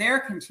Indians, for their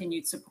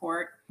continued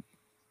support.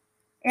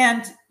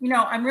 And, you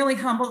know, I'm really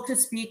humbled to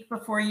speak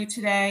before you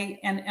today,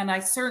 and I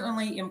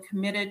certainly am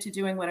committed to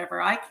doing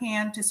whatever I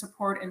can to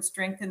support and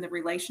strengthen the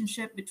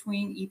relationship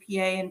between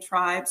EPA and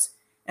tribes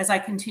as I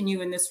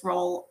continue in this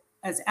role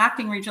as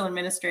acting regional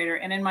administrator,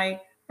 and in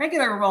my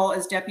regular role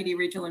as deputy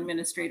regional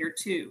administrator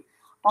too.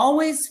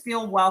 Always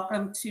feel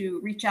welcome to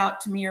reach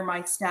out to me or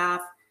my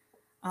staff.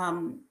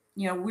 You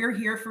know, we're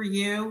here for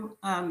you.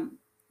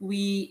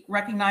 We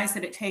recognize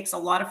that it takes a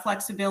lot of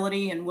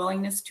flexibility and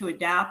willingness to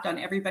adapt on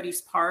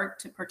everybody's part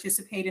to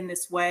participate in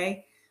this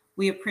way.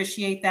 We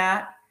appreciate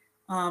that.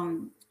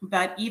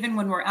 But even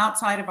when we're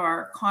outside of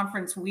our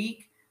conference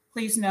week,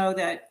 please know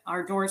that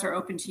our doors are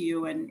open to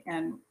you,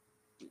 and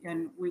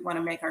we want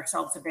to make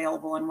ourselves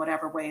available in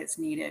whatever way it's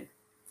needed.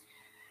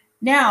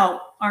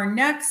 Now, our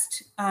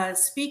next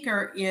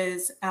speaker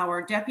is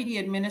our Deputy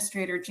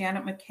Administrator,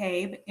 Janet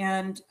McCabe,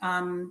 and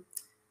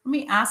let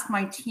me ask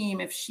my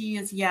team if she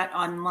is yet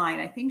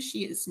online. I think she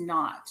is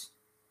not.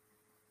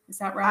 Is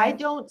that right? I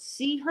don't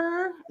see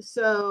her,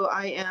 so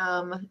I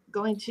am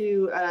going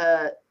to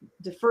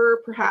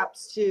defer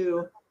perhaps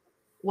to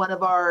one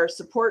of our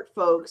support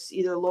folks,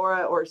 either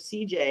Laura or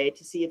CJ,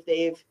 to see if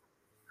they've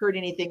heard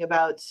anything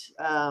about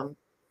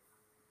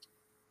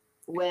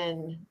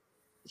when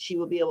she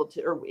will be able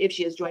to, or if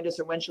she has joined us,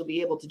 or when she'll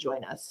be able to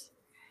join us.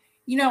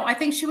 You know, I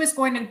think she was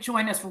going to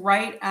join us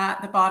right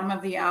at the bottom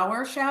of the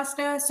hour,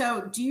 Shasta.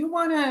 So do you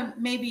want to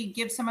maybe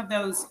give some of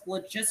those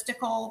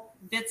logistical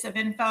bits of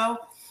info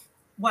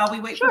while we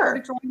wait for her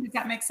to join? Does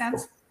that make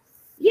sense?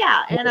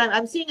 Yeah, and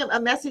I'm seeing a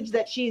message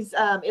that she's,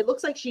 it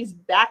looks like she's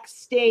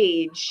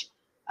backstage,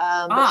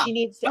 but she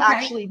needs to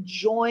actually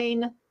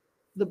join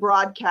the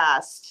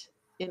broadcast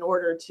in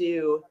order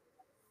to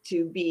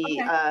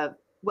be,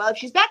 well, if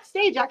she's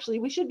backstage, actually,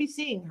 we should be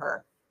seeing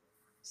her.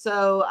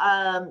 So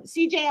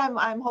CJ,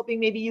 I'm hoping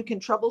maybe you can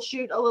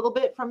troubleshoot a little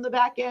bit from the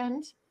back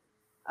end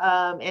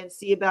and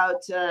see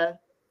about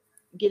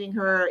getting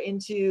her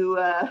into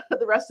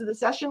the rest of the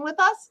session with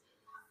us.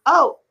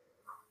 Oh,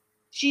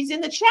 she's in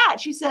the chat.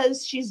 She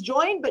says she's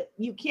joined, but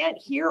you can't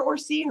hear or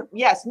see her.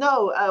 Yes,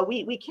 no,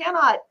 we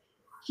cannot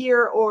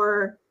hear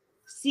or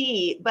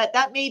see, but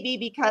that may be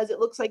because it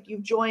looks like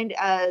you've joined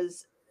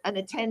as an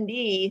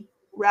attendee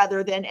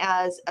rather than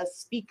as a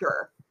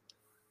speaker.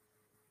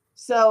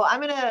 So I'm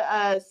going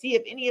to see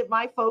if any of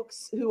my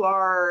folks who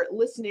are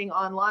listening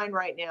online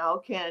right now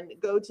can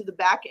go to the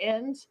back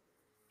end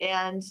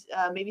and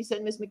maybe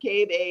send Ms.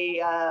 McCabe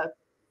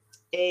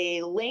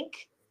a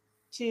link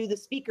to the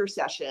speaker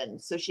session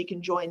so she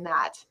can join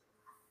that.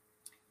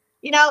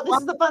 You know, this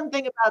is the fun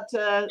thing about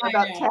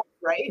tech,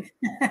 right?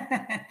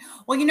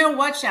 Well, you know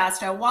what,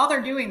 Shasta, while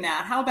they're doing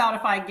that, how about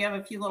if I give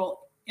a few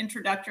little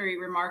introductory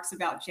remarks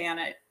about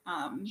Janet?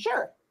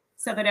 Sure.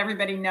 So that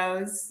everybody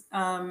knows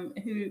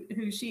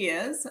who she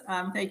is,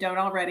 if they don't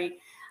already.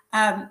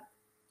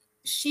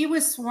 She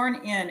was sworn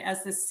in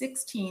as the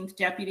 16th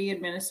Deputy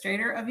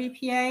Administrator of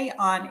EPA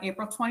on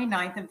April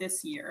 29th of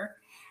this year.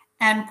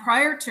 And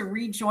prior to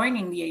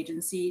rejoining the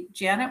agency,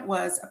 Janet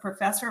was a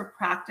professor of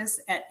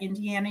practice at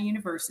Indiana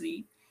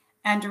University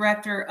and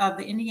director of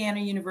the Indiana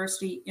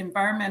University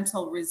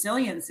Environmental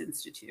Resilience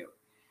Institute.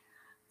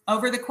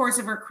 Over the course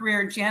of her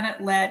career,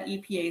 Janet led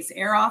EPA's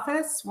Air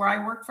Office, where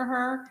I worked for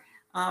her.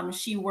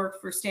 She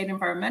worked for state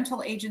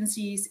environmental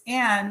agencies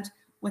and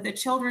with a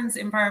children's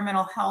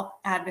environmental health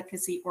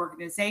advocacy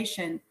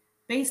organization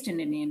based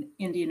in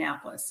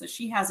Indianapolis. So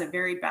she has a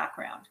varied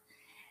background.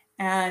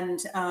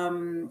 And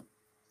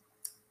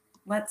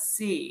let's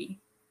see,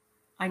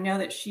 I know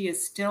that she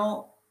is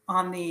still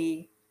on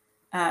the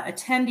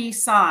attendee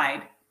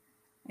side.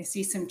 I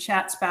see some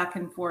chats back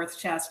and forth,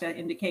 Shasta,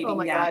 indicating that. Oh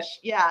my gosh,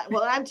 yeah.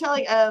 Well, I'm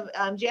telling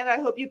Janet,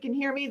 I hope you can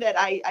hear me, that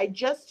I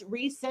just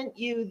resent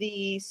you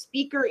the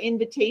speaker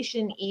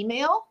invitation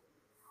email.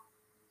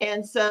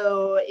 And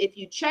so if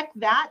you check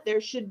that, there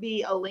should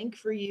be a link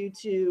for you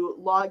to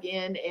log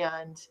in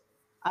and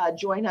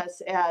join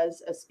us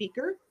as a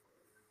speaker.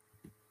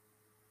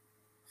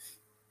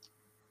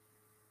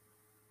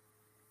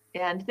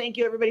 And thank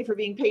you everybody for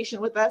being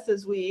patient with us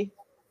as we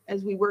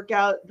work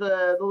out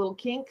the little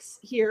kinks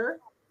here.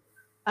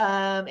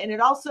 And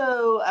it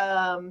also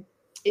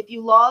If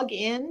you log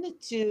in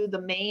to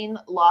the main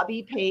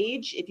lobby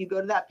page, if you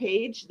go to that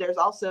page, there's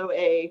also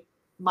a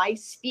My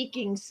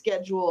Speaking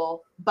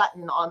Schedule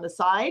button on the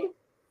side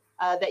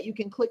that you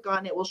can click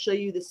on. It will show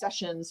you the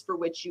sessions for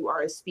which you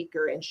are a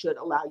speaker and should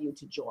allow you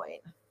to join.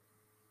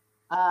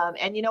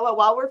 And you know what,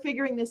 while we're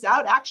figuring this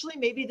out, actually,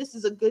 maybe this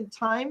is a good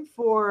time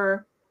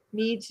for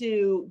me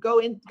to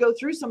go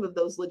through some of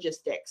those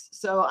logistics.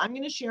 So I'm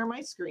going to share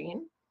my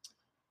screen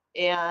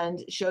and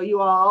show you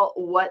all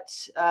what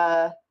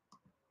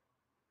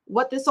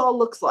this all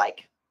looks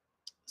like.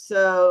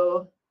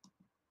 So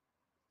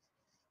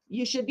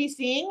you should be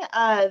seeing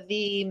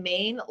the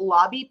main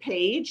lobby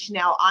page.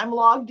 Now I'm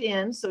logged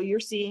in, so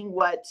you're seeing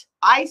what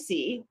I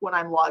see when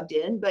I'm logged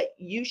in, but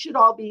you should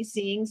all be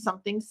seeing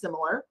something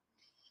similar.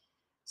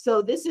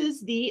 So this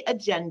is the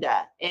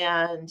agenda,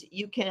 and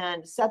you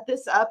can set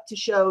this up to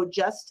show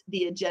just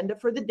the agenda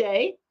for the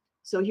day.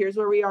 So here's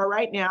where we are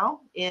right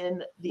now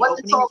in the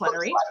opening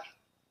plenary.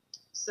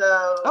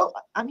 So, oh,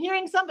 I'm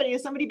hearing somebody.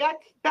 Is somebody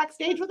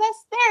backstage with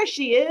us? There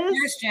she is.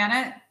 Here's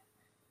Janet.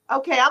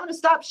 Okay, I'm going to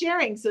stop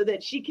sharing so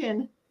that she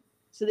can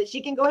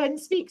go ahead and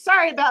speak.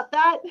 Sorry about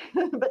that,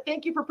 but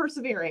thank you for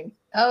persevering.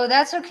 Oh,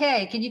 that's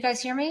okay. Can you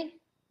guys hear me?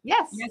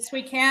 Yes. Yes,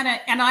 we can.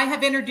 And I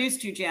have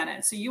introduced you,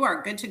 Janet, so you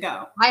are good to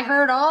go. I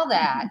heard all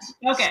that.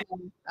 Okay.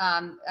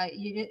 So,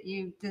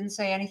 you didn't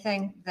say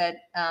anything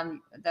that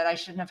that I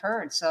shouldn't have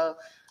heard. So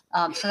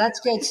so that's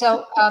good.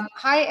 So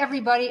hi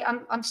everybody.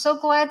 I'm so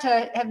glad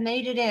to have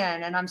made it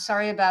in, and I'm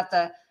sorry about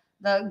the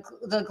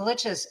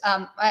glitches.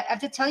 I have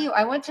to tell you,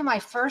 I went to my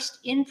first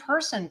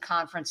in-person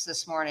conference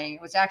this morning.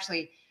 It was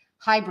actually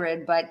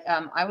hybrid, but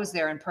I was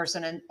there in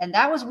person, and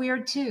that was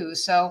weird too.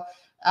 So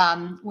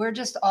we're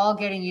just all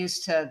getting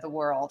used to the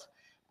world.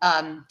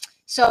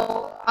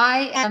 So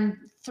I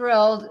am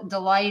thrilled,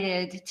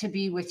 delighted to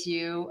be with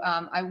you.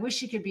 I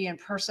wish you could be in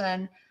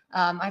person.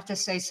 I have to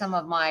say some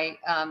of my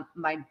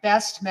my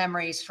best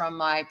memories from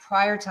my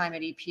prior time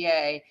at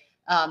EPA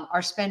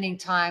are spending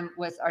time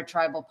with our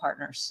tribal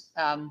partners.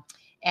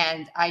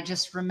 And I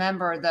just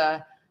remember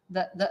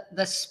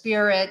the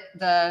spirit,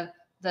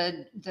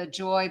 the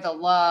joy, the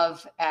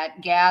love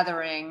at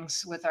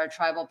gatherings with our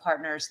tribal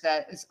partners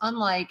that is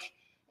unlike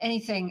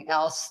anything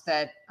else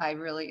that I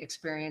really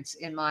experience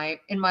in my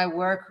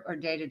work or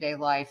day-to-day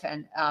life.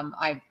 And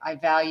I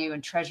value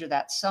and treasure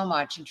that so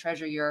much, and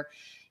treasure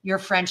your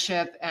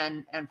friendship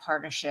and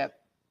partnership.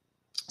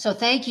 So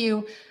thank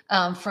you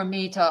from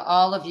me to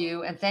all of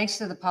you, and thanks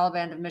to the Palo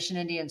Band of Mission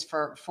Indians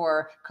for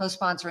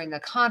co-sponsoring the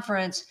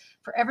conference.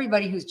 For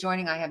everybody who's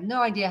joining, I have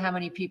no idea how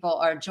many people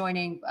are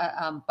joining,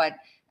 but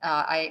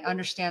I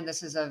understand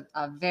this is a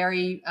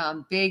very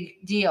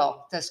big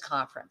deal, this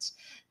conference.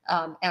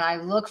 And I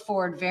look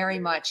forward very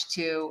much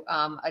to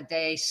a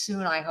day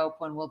soon, I hope,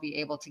 when we'll be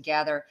able to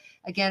gather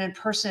again in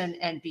person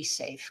and be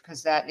safe,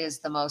 because that is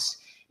the most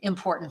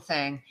important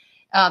thing.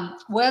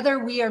 Whether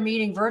we are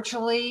meeting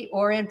virtually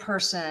or in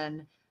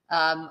person,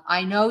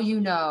 I know you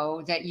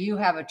know that you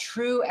have a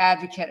true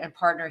advocate and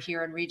partner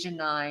here in Region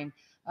 9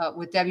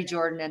 with Debbie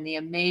Jordan and the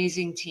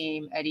amazing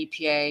team at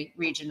EPA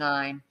Region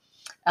 9.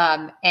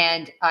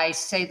 And I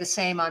say the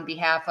same on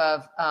behalf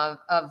of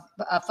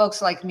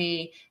folks like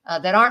me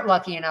that aren't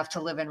lucky enough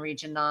to live in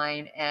Region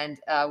 9 and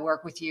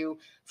work with you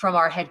from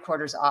our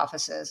headquarters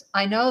offices.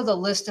 I know the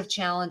list of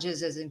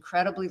challenges is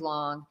incredibly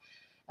long,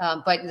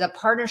 but the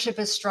partnership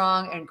is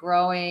strong and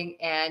growing.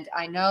 And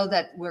I know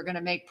that we're going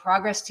to make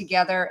progress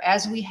together,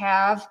 as we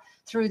have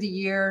through the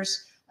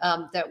years,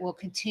 that will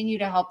continue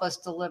to help us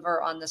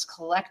deliver on this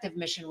collective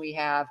mission we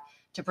have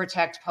to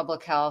protect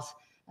public health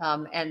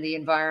and the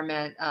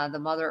environment, the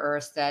Mother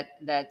Earth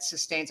that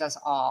sustains us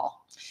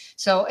all.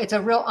 So it's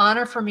a real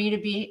honor for me to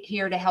be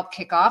here to help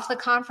kick off the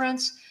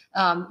conference.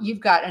 You've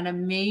got an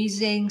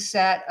amazing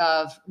set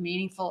of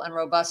meaningful and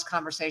robust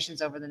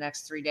conversations over the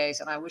next 3 days,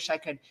 and I wish I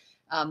could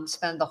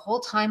spend the whole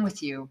time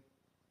with you.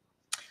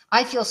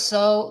 I feel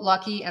so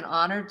lucky and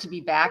honored to be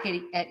back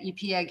at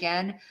EPA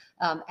again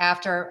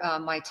after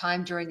my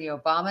time during the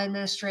Obama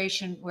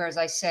administration, where, as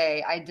I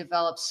say, I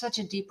developed such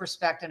a deep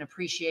respect and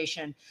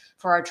appreciation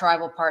for our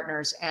tribal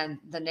partners and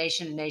the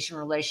nation-to-nation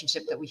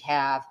relationship that we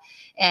have.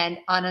 And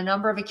on a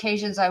number of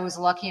occasions, I was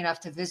lucky enough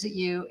to visit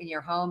you in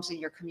your homes and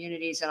your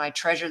communities, and I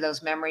treasure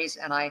those memories,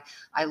 and I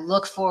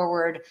look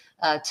forward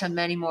to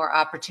many more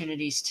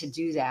opportunities to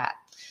do that.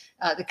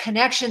 The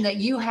connection that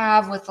you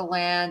have with the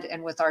land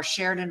and with our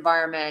shared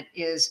environment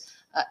is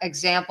an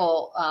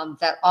example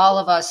that all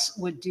of us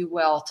would do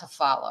well to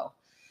follow.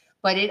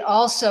 But it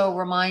also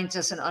reminds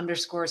us and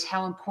underscores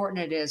how important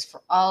it is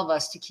for all of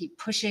us to keep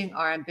pushing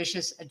our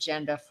ambitious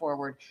agenda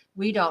forward.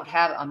 We don't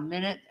have a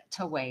minute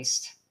to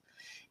waste.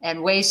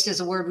 And waste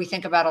is a word we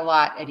think about a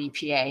lot at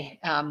EPA,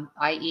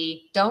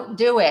 i.e. don't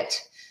do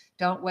it.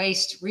 Don't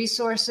waste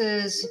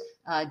resources.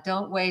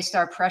 Don't waste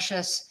our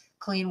precious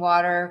clean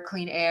water,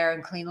 clean air,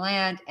 and clean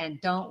land, and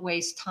don't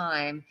waste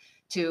time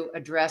to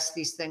address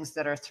these things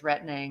that are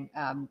threatening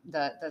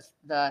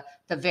the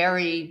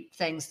very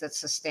things that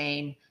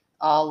sustain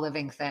all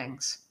living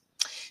things.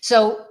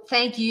 So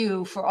thank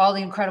you for all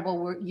the incredible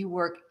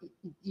work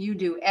you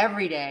do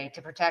every day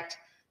to protect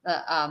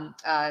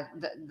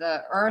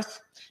the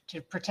earth,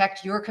 to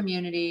protect your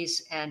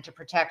communities, and to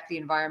protect the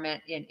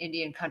environment in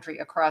Indian country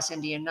across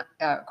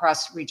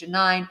across Region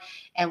 9.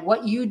 And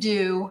what you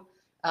do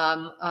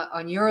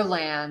on your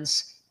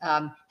lands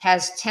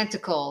has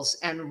tentacles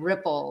and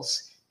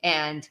ripples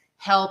and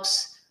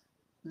helps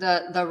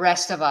the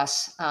rest of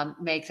us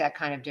make that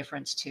kind of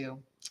difference too.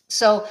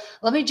 So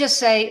let me just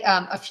say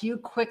a few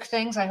quick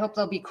things. I hope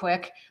they'll be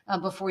quick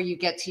before you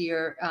get to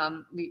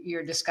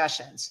your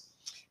discussions.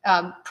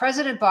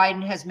 President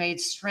Biden has made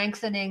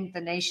strengthening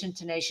the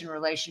nation-to-nation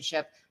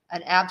relationship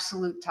an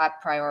absolute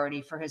top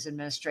priority for his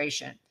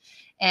administration.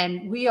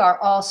 And we are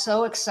all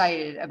so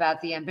excited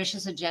about the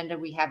ambitious agenda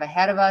we have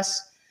ahead of us,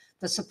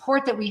 the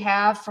support that we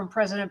have from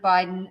President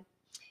Biden,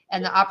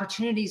 and the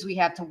opportunities we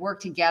have to work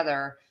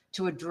together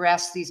to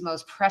address these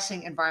most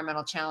pressing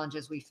environmental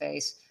challenges we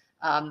face.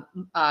 On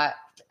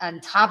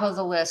top of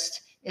the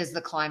list is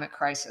the climate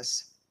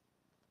crisis.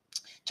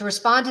 To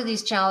respond to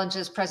these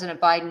challenges, President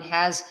Biden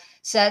has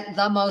set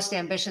the most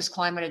ambitious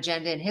climate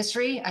agenda in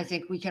history. I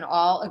think we can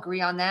all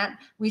agree on that.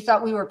 We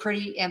thought we were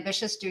pretty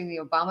ambitious during the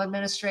Obama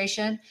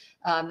administration,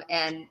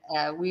 and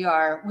we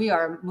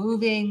are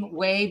moving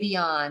way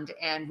beyond,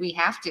 and we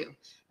have to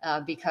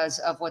because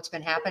of what's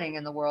been happening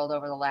in the world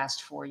over the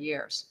last 4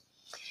 years.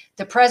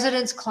 The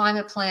president's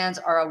climate plans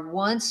are a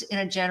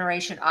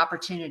once-in-a-generation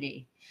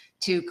opportunity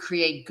to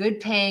create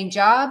good-paying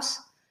jobs,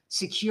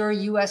 secure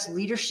U.S.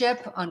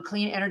 leadership on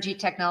clean energy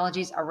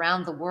technologies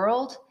around the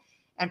world,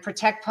 and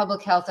protect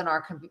public health in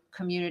our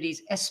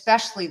communities,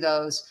 especially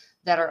those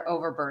that are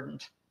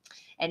overburdened.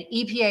 And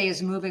EPA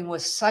is moving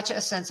with such a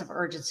sense of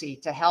urgency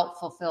to help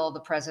fulfill the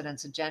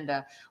president's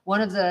agenda.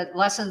 One of the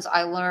lessons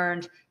I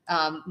learned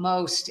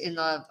most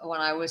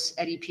when I was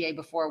at EPA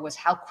before was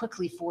how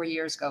quickly 4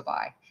 years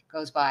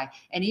goes by,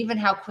 and even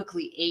how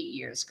quickly 8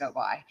 years go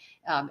by.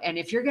 And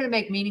if you're going to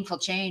make meaningful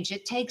change,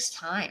 it takes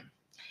time.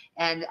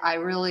 And I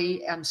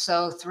really am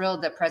so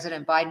thrilled that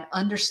President Biden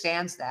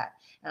understands that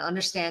and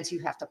understands you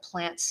have to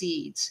plant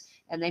seeds,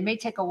 and they may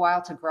take a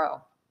while to grow.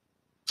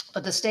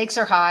 But the stakes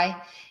are high,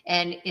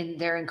 and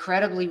they're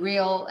incredibly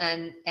real,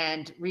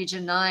 and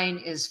Region 9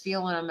 is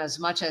feeling them as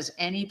much as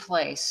any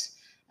place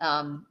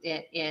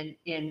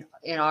in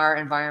our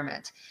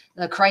environment.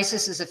 The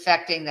crisis is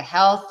affecting the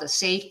health, the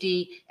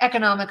safety,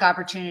 economic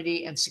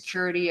opportunity, and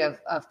security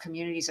of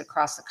communities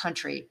across the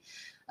country.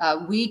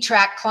 We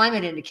track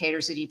climate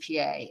indicators at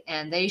EPA,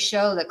 and they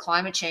show that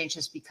climate change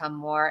has become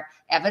more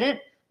evident,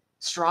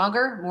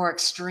 stronger, more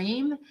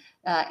extreme,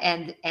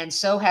 and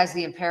so has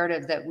the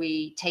imperative that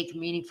we take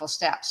meaningful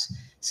steps.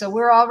 So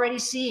we're already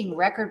seeing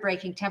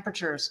record-breaking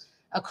temperatures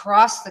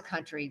across the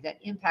country that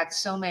impact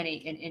so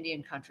many in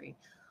Indian country.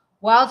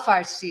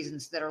 Wildfire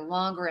seasons that are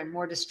longer and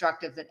more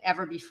destructive than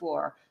ever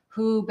before.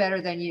 Who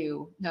better than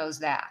you knows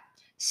that?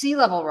 Sea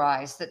level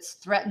rise that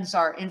threatens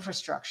our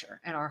infrastructure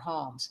and our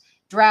homes.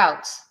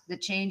 Droughts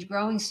that change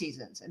growing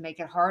seasons and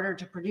make it harder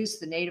to produce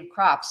the native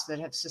crops that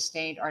have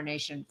sustained our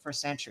nation for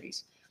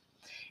centuries.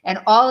 And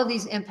all of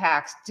these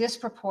impacts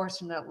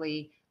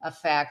disproportionately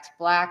affect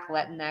Black,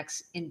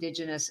 Latinx,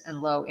 Indigenous,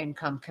 and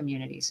low-income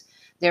communities.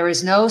 There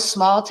is no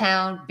small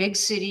town, big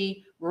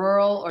city,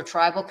 rural, or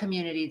tribal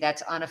community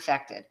that's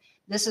unaffected.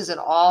 This is an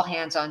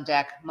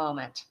all-hands-on-deck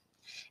moment.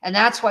 And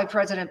that's why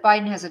President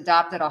Biden has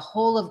adopted a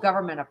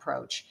whole-of-government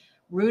approach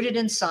rooted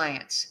in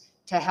science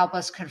to help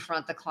us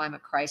confront the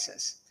climate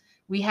crisis.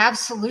 We have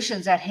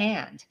solutions at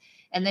hand,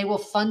 and they will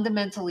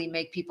fundamentally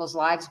make people's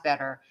lives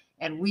better.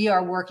 And we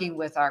are working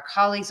with our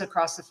colleagues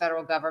across the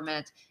federal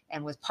government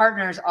and with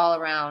partners all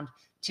around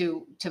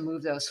to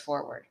move those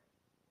forward.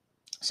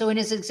 So in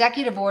his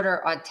executive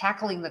order on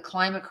tackling the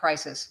climate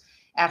crisis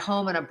at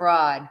home and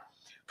abroad,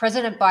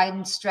 President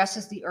Biden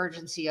stresses the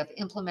urgency of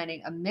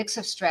implementing a mix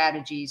of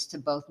strategies to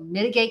both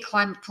mitigate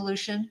climate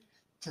pollution,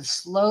 to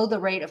slow the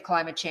rate of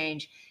climate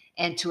change,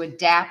 and to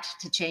adapt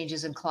to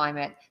changes in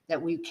climate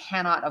that we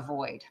cannot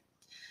avoid.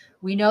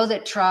 We know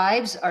that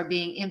tribes are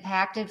being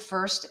impacted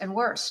first and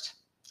worst.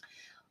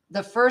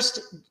 The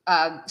first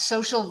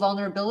social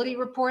vulnerability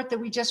report that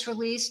we just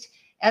released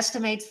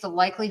estimates the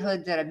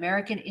likelihood that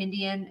American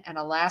Indian and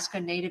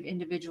Alaska Native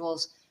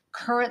individuals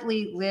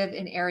currently live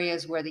in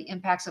areas where the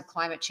impacts of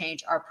climate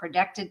change are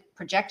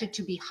projected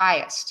to be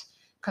highest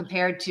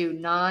compared to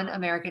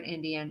non-American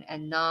Indian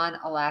and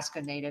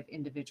non-Alaska Native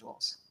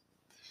individuals.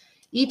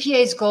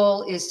 EPA's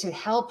goal is to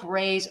help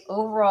raise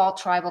overall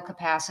tribal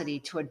capacity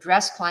to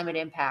address climate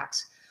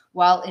impacts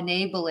while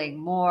enabling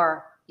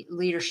more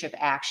leadership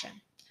action.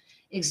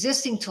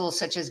 Existing tools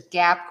such as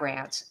GAP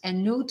grants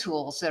and new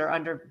tools that are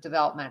under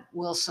development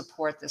will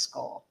support this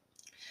goal.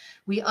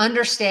 We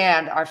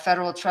understand our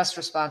federal trust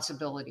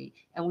responsibility,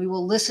 and we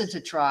will listen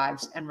to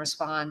tribes and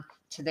respond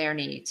to their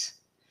needs.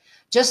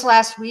 Just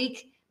last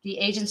week, the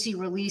agency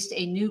released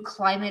a new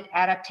climate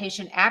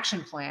adaptation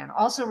action plan,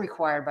 also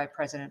required by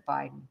President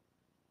Biden.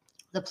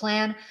 The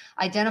plan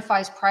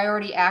identifies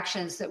priority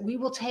actions that we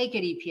will take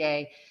at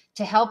EPA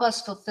to help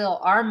us fulfill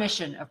our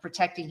mission of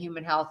protecting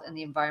human health and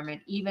the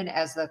environment, even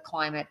as the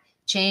climate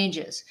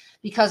changes,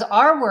 because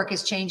our work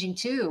is changing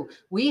too.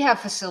 We have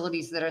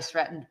facilities that are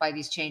threatened by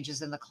these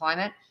changes in the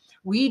climate.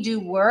 We do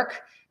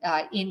work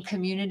in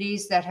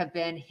communities that have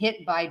been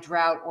hit by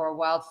drought or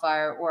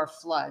wildfire or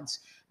floods.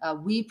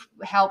 We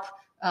help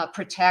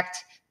protect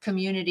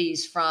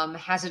communities from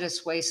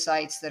hazardous waste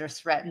sites that are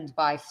threatened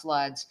by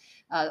floods.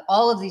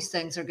 All of these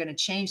things are going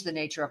to change the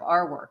nature of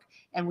our work.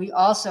 And we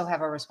also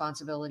have a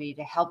responsibility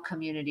to help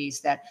communities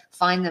that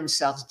find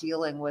themselves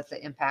dealing with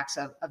the impacts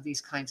of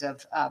these kinds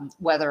of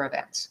weather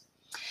events.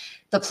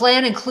 The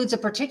plan includes a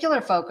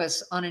particular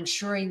focus on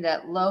ensuring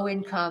that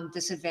low-income,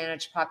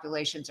 disadvantaged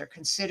populations are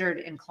considered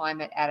in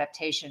climate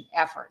adaptation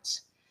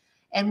efforts.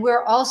 And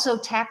we're also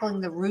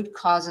tackling the root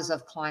causes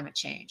of climate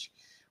change.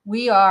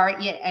 We are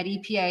at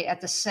EPA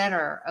at the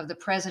center of the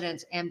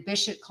president's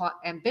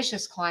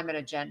ambitious climate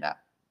agenda.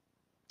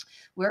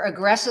 We're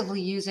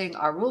aggressively using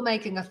our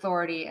rulemaking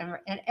authority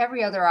and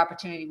every other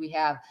opportunity we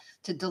have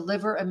to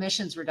deliver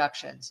emissions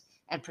reductions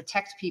and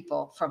protect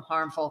people from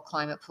harmful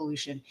climate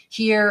pollution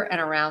here and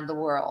around the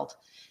world.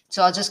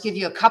 So I'll just give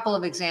you a couple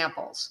of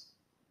examples.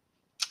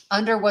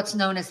 Under what's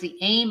known as the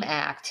AIM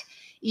Act,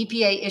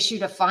 EPA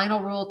issued a final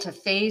rule to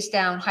phase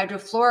down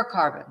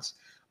hydrofluorocarbons,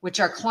 which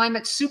are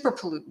climate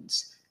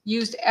superpollutants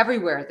used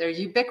everywhere. They're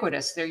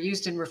ubiquitous. They're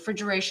used in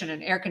refrigeration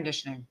and air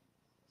conditioning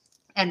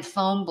and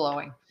foam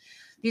blowing.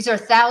 These are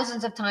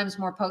thousands of times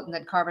more potent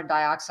than carbon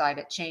dioxide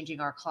at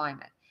changing our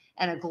climate.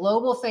 And a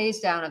global phase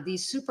down of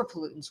these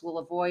superpollutants will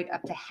avoid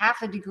up to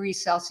 0.5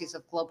 degrees Celsius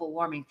of global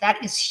warming.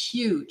 That is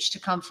huge to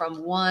come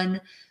from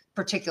one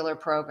particular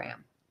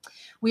program.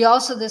 We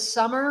also this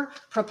summer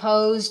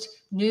proposed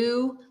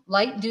new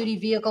light-duty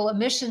vehicle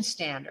emission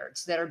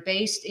standards that are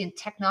based in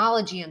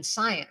technology and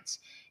science.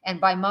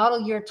 And by model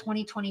year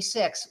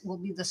 2026, will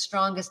be the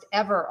strongest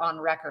ever on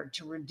record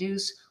to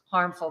reduce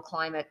harmful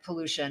climate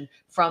pollution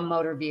from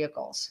motor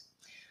vehicles.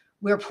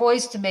 We're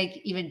poised to make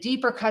even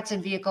deeper cuts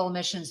in vehicle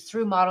emissions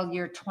through model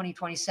year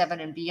 2027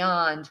 and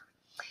beyond.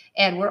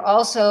 And we're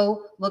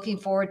also looking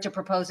forward to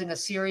proposing a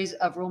series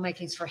of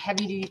rulemakings for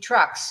heavy-duty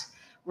trucks,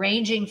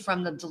 ranging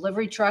from the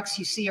delivery trucks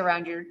you see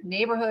around your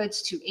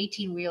neighborhoods to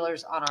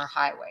 18-wheelers on our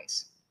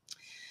highways.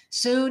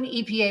 Soon,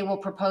 EPA will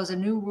propose a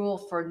new rule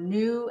for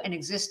new and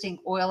existing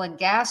oil and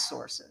gas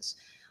sources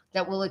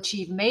that will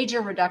achieve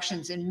major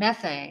reductions in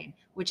methane,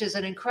 which is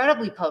an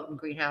incredibly potent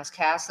greenhouse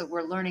gas that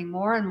we're learning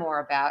more and more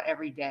about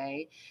every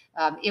day.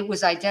 It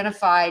was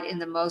identified in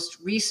the most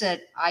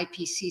recent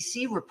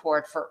IPCC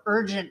report for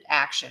urgent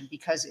action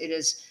because it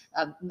is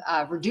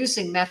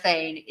reducing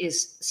methane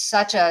is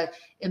such an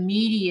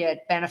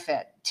immediate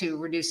benefit to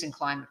reducing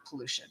climate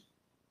pollution.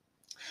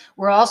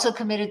 We're also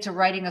committed to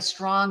writing a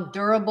strong,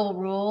 durable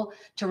rule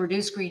to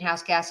reduce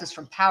greenhouse gases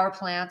from power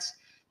plants,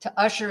 to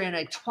usher in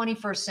a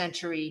 21st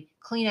century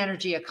clean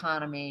energy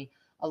economy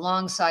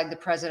alongside the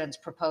president's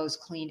proposed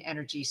clean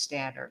energy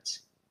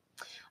standards.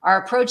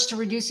 Our approach to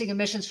reducing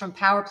emissions from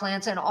power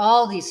plants in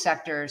all these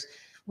sectors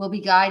will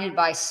be guided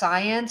by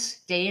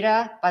science,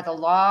 data, by the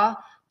law,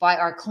 by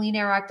our Clean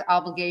Air Act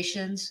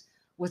obligations,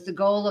 with the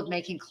goal of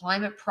making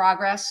climate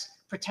progress,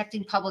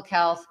 protecting public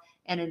health,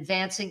 and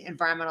advancing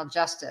environmental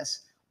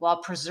justice while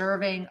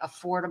preserving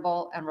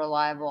affordable and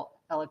reliable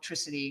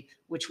electricity,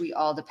 which we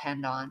all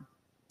depend on.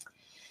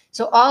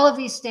 So all of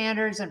these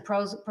standards and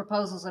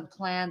proposals and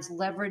plans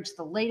leverage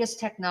the latest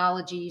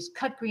technologies,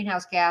 cut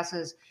greenhouse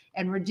gases,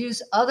 and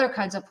reduce other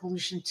kinds of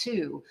pollution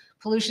too,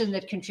 pollution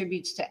that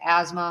contributes to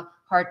asthma,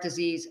 heart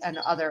disease, and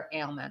other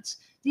ailments.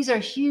 These are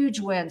huge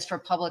wins for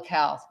public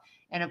health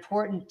and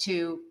important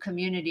to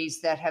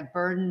communities that have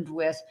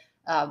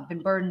been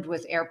burdened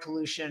with air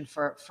pollution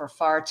for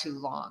far too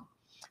long,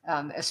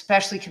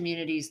 especially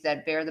communities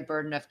that bear the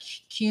burden of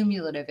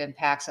cumulative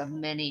impacts of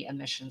many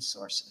emission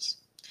sources.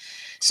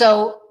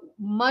 So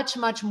much,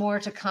 much more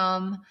to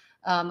come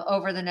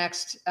over the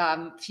next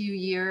few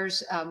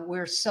years.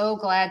 We're so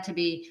glad to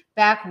be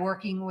back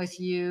working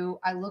with you.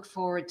 I look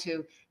forward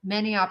to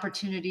many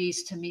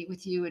opportunities to meet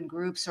with you in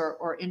groups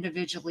or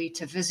individually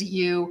to visit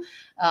you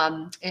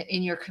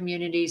in your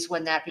communities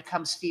when that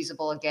becomes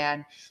feasible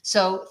again.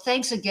 So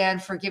thanks again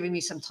for giving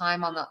me some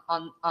time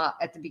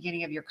at the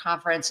beginning of your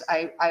conference.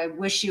 I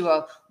wish you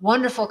a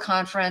wonderful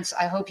conference.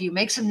 I hope you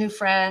make some new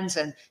friends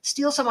and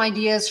steal some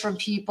ideas from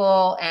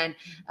people and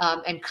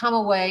come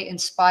away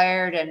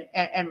inspired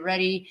and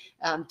ready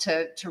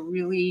to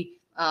really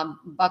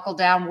buckle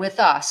down with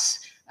us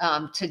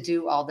to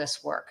do all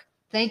this work.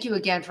 Thank you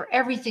again for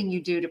everything you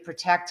do to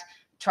protect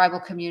tribal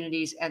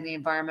communities and the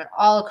environment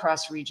all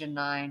across Region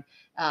 9.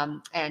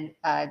 And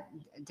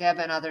Deb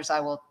and others, I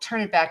will turn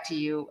it back to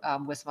you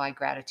with my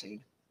gratitude.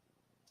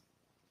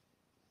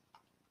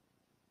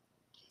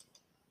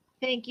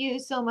 Thank you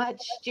so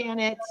much,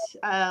 Janet,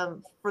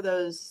 for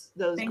those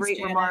Thanks, great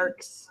Janet.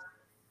 remarks.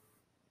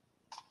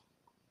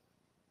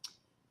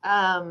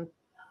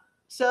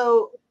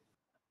 So,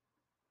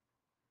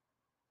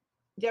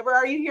 Deborah,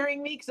 are you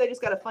hearing me? Because I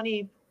just got a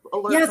funny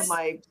alert Yes. from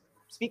my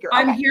speaker.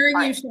 I'm Okay, hearing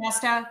all you, right.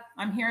 Shasta.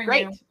 I'm hearing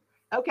Great. you.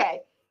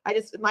 Okay. I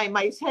just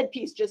my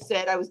headpiece just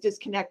said I was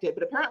disconnected,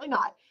 but apparently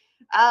not.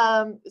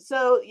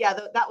 So yeah,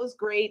 that was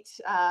great.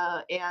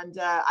 And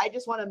I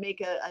just want to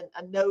make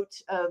a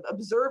note of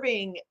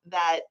observing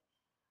that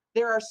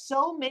there are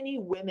so many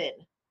women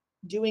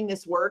doing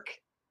this work.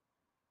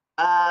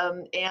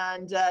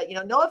 You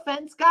know, no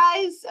offense,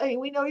 guys. I mean,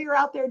 we know you're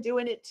out there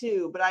doing it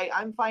too, but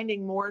I'm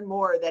finding more and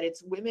more that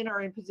it's women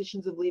are in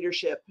positions of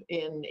leadership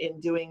in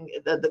doing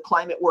the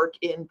climate work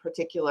in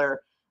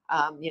particular.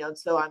 You know,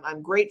 so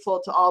I'm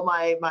grateful to all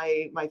my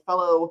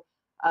fellow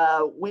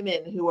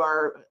women who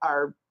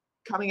are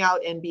coming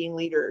out and being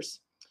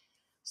leaders.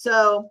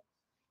 So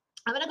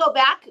I'm going to go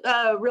back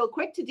real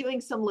quick to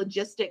doing some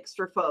logistics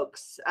for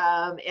folks.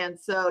 And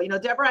so, you know,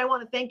 Deborah, I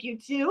want to thank you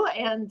too.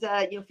 And,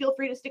 you know, feel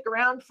free to stick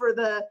around for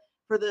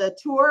the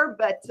tour.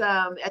 But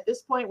at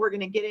this point, we're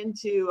going to get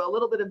into a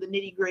little bit of the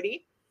nitty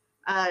gritty.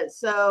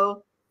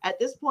 So at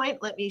this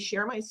point, let me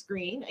share my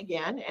screen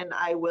again, and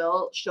I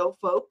will show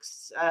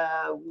folks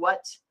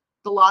what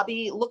the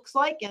lobby looks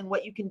like and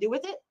what you can do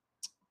with it.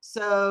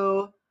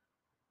 So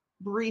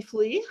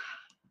briefly,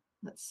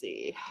 let's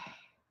see.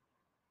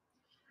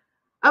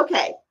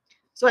 Okay,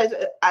 so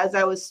as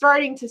I was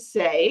starting to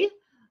say,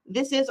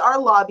 this is our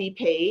lobby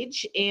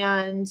page,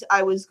 and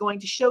I was going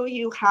to show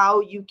you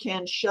how you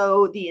can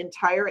show the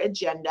entire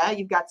agenda.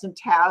 You've got some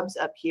tabs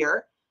up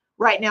here.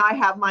 Right now I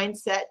have mine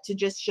set to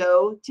just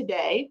show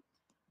today,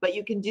 but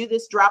you can do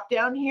this drop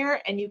down here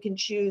and you can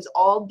choose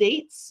all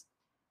dates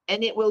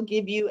and it will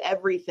give you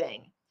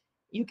everything.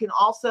 You can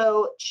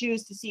also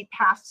choose to see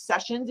past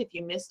sessions if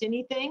you missed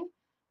anything.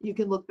 You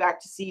can look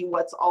back to see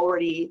what's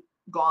already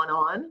gone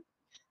on.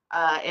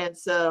 And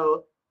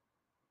so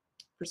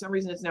for some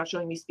reason, it's now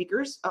showing me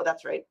speakers. Oh,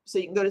 that's right. So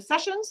you can go to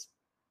sessions.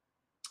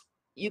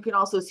 You can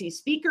also see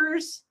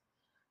speakers.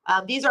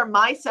 These are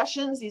my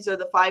sessions. These are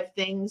the 5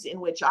 things in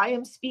which I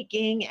am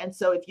speaking. And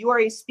so if you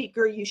are a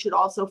speaker, you should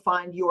also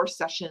find your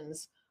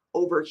sessions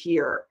over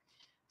here.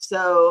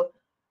 So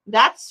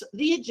that's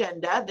the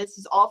agenda. This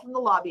is all from the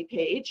lobby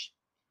page.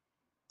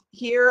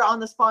 Here on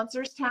the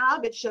sponsors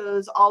tab, it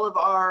shows all of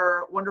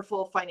our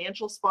wonderful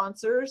financial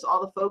sponsors,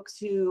 all the folks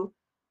who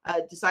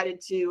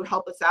decided to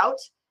help us out.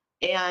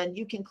 And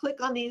you can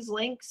click on these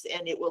links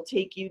and it will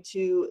take you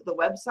to the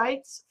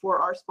websites for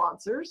our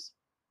sponsors.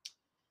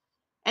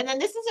 And then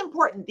this is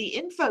important, the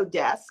info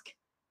desk.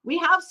 We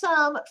have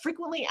some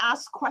frequently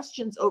asked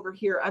questions over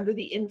here under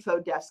the info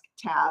desk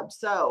tab.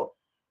 So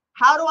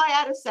how do I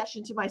add a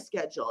session to my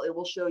schedule? It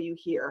will show you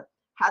here.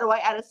 How do I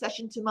add a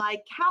session to my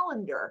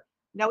calendar?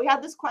 Now we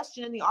had this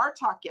question in the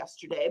RTOC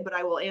yesterday, but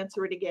I will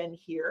answer it again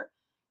here.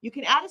 You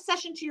can add a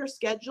session to your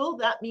schedule.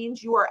 That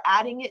means you are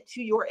adding it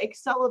to your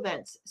Excel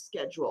events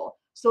schedule.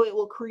 So it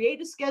will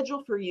create a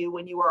schedule for you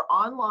when you are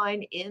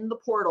online in the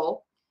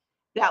portal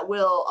that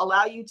will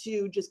allow you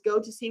to just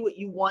go to see what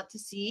you want to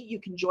see. You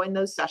can join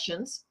those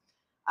sessions.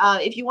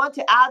 If you want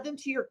to add them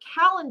to your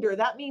calendar,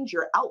 that means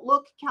your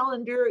Outlook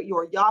calendar,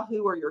 your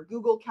Yahoo or your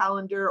Google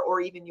calendar,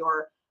 or even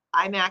your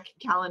iMac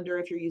calendar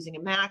if you're using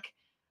a Mac.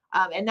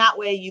 And that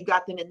way you've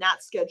got them in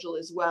that schedule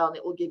as well, and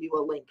it will give you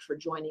a link for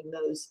joining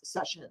those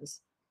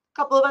sessions.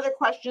 A couple of other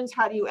questions.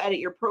 How do you edit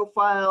your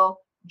profile,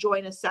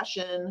 join a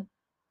session?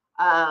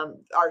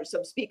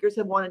 Some speakers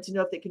have wanted to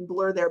know if they can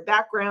blur their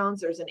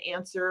backgrounds. There's an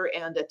answer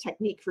and a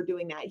technique for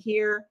doing that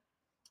here.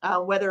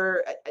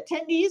 Whether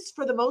attendees,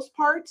 for the most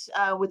part,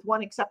 with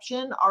one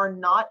exception, are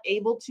not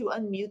able to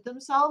unmute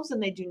themselves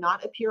and they do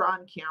not appear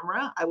on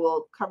camera. I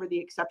will cover the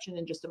exception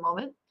in just a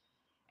moment.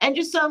 And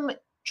just some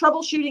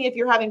troubleshooting if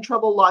you're having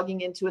trouble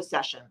logging into a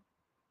session.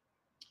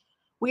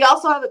 We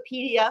also have a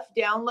PDF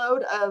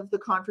download of the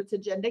conference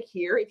agenda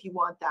here if you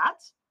want that.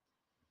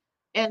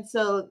 And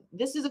so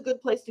this is a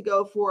good place to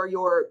go for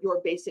your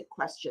basic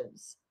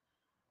questions.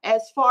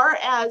 As far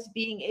as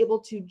being able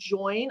to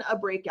join a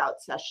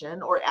breakout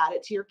session or add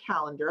it to your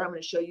calendar, I'm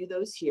going to show you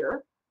those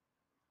here.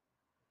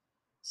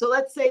 So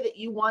let's say that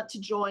you want to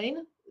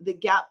join the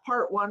GAP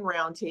Part 1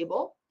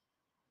 roundtable.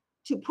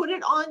 To put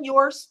it on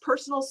your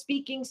personal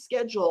speaking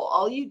schedule,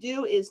 all you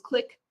do is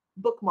click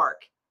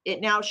bookmark.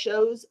 It now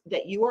shows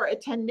that you are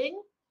attending.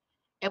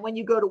 And when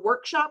you go to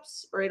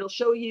workshops, or it'll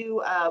show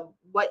you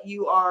what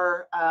you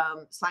are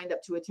signed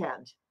up to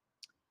attend.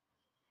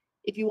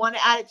 If you want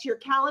to add it to your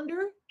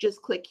calendar,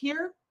 just click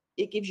here.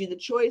 It gives you the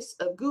choice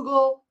of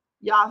Google,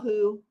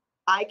 Yahoo,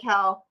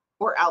 iCal,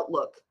 or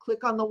Outlook.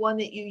 Click on the one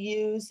that you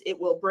use. It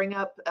will bring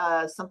up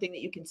something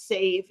that you can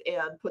save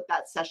and put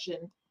that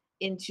session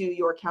into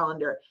your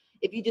calendar.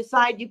 If you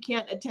decide you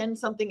can't attend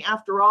something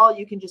after all,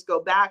 you can just go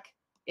back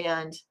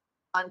and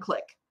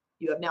unclick.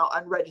 You have now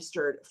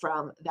unregistered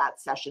from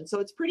that session. So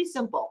it's pretty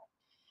simple.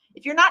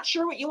 If you're not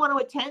sure what you want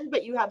to attend,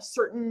 but you have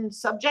certain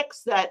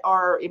subjects that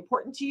are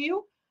important to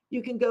you,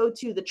 you can go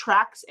to the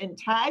tracks and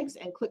tags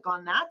and click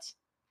on that.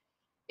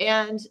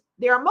 And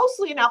they are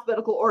mostly in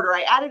alphabetical order.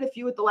 I added a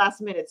few at the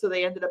last minute, so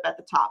they ended up at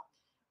the top.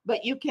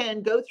 But you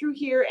can go through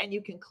here and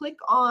you can click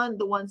on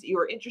the ones that you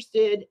are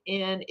interested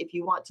in. If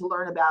you want to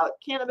learn about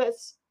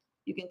cannabis,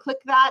 you can click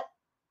that.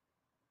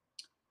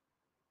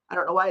 I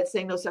don't know why it's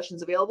saying no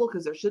sessions available,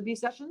 because there should be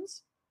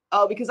sessions.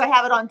 Oh, because I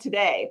have it on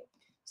today.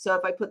 So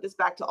if I put this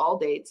back to all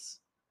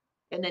dates,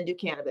 and then do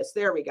cannabis.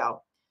 There we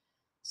go.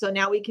 So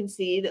now we can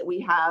see that we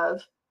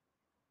have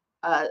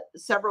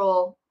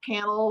several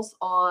panels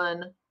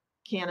on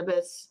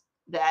cannabis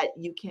that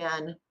you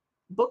can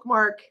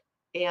bookmark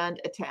and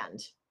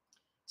attend.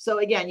 So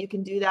again, you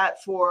can do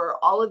that for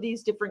all of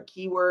these different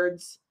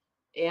keywords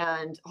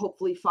and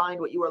hopefully find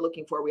what you are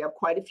looking for. We have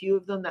quite a few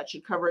of them that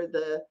should cover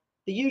the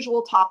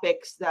usual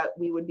topics that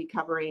we would be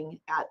covering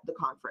at the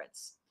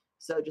conference.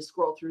 So just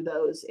scroll through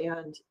those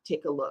and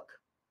take a look.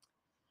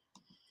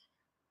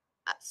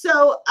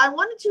 So I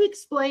wanted to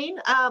explain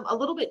a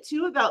little bit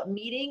too about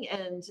meeting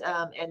and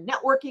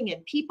networking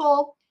and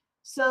people.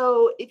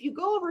 So if you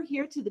go over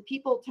here to the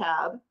people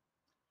tab,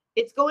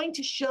 it's going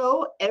to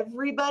show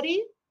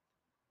everybody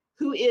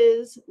who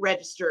is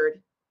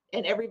registered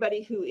and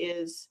everybody who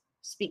is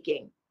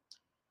speaking.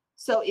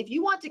 So if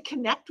you want to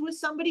connect with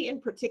somebody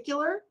in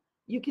particular,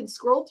 you can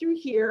scroll through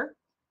here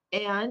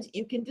and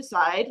you can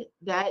decide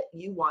that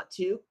you want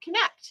to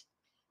connect.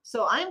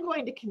 So I'm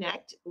going to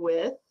connect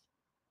with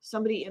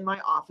somebody in my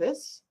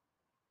office.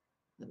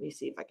 Let me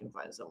see if I can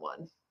find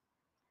someone.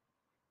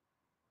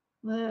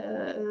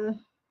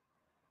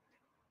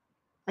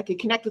 I could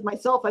connect with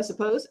myself, I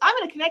suppose. I'm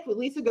going to connect with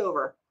Lisa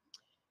Gover.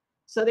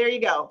 So there you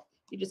go.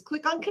 You just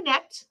click on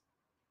connect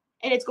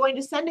and it's going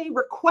to send a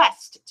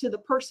request to the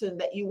person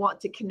that you want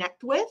to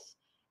connect with.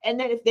 And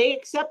then if they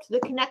accept the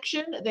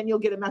connection, then you'll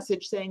get a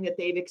message saying that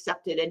they've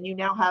accepted and you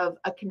now have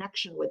a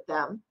connection with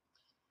them.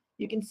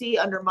 You can see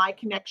under my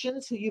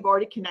connections who you've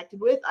already connected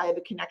with. I have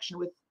a connection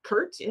with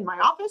Kurt in my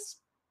office.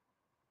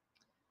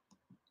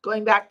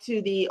 Going back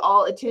to the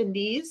all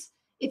attendees,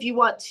 if you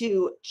want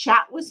to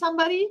chat with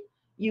somebody,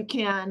 you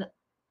can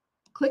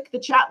click the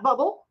chat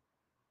bubble.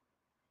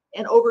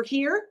 And over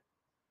here,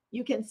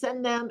 you can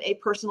send them a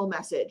personal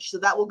message. So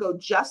that will go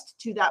just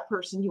to that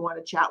person you want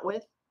to chat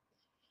with.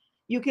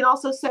 You can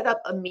also set up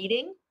a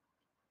meeting.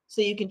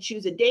 So you can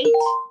choose a date.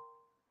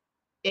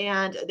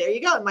 And there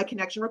you go. My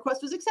connection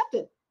request was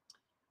accepted.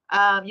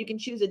 You can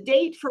choose a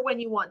date for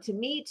when you want to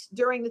meet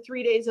during the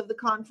 3 days of the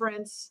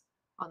conference.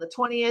 On the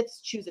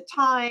 20th, choose a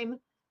time.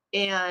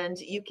 And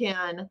you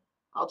can,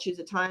 I'll choose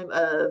a time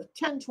of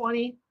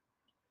 10:20.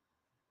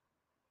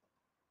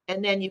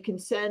 And then you can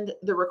send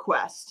the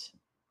request.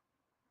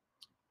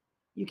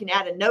 You can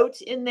add a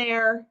note in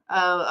there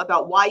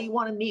about why you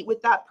want to meet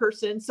with that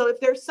person. So if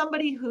there's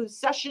somebody whose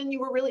session you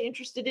were really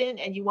interested in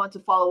and you want to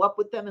follow up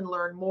with them and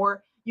learn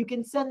more, you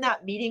can send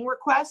that meeting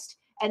request.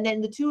 And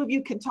then the two of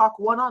you can talk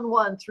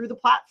one-on-one through the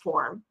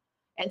platform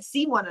and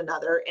see one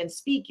another and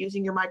speak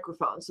using your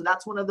microphone. So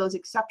that's one of those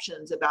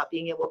exceptions about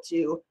being able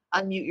to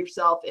unmute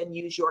yourself and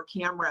use your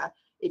camera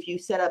if you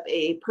set up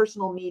a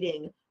personal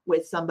meeting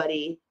with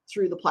somebody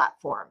through the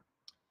platform.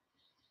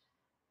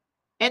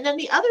 And then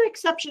the other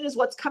exception is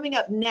what's coming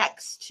up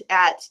next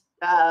at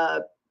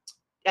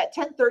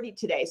 10:30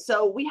 today.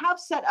 So we have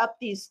set up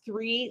these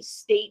 3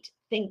 state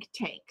think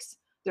tanks.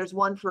 There's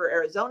one for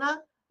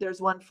Arizona, there's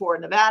one for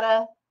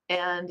Nevada,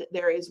 and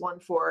there is one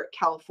for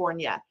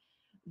California.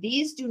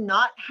 These do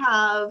not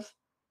have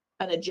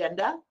an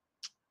agenda,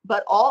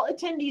 but all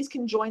attendees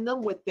can join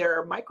them with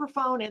their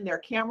microphone and their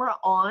camera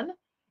on.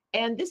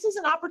 And this is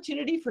an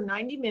opportunity for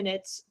 90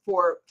 minutes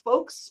for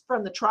folks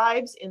from the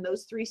tribes in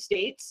those 3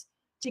 states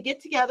to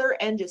get together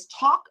and just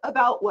talk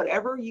about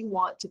whatever you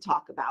want to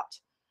talk about.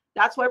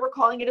 That's why we're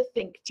calling it a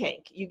think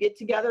tank. You get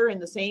together in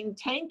the same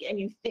tank and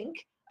you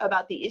think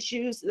about the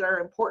issues that are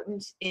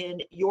important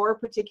in your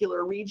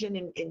particular region,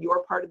 in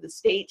your part of the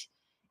state,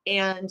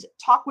 and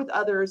talk with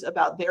others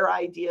about their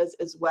ideas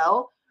as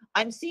well.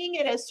 I'm seeing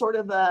it as sort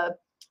of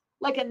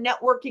like a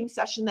networking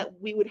session that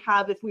we would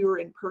have if we were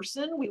in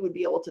person. We would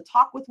be able to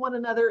talk with one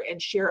another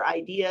and share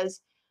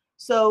ideas.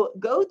 So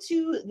go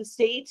to the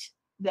state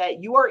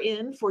that you are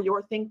in for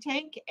your think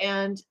tank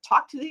and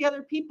talk to the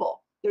other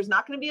people. There's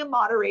not going to be a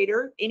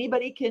moderator.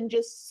 Anybody can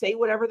just say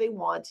whatever they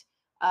want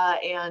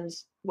and,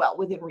 well,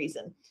 within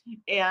reason,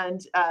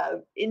 and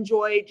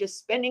enjoy just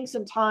spending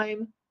some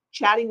time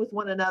chatting with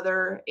one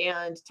another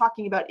and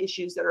talking about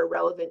issues that are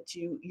relevant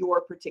to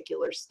your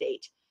particular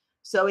state.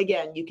 So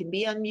again, you can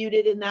be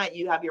unmuted in that.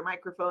 You have your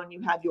microphone,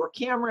 you have your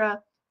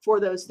camera for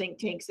those think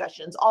tank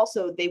sessions.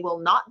 Also, they will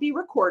not be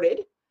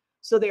recorded.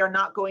 So they are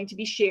not going to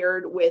be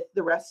shared with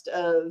the rest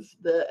of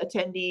the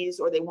attendees,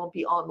 or they won't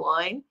be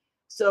online.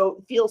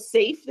 So feel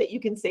safe that you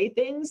can say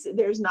things.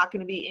 There's not going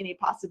to be any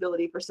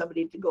possibility for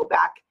somebody to go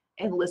back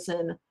and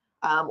listen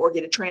or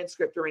get a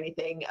transcript or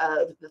anything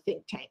of the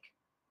think tank.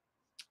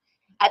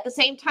 At the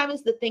same time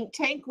as the think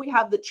tank, we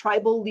have the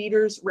Tribal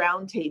Leaders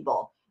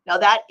Roundtable. Now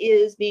that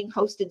is being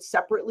hosted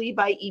separately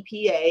by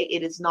EPA.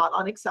 It is not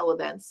on Excel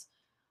events.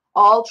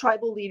 All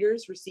tribal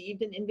leaders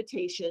received an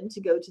invitation to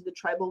go to the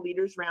Tribal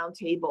Leaders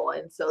Roundtable.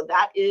 And so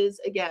that is,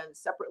 again,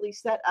 separately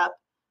set up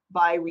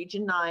by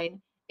Region 9.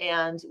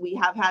 And we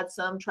have had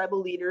some tribal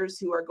leaders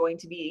who are going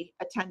to be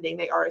attending.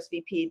 They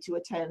RSVP'd to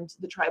attend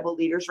the Tribal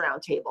Leaders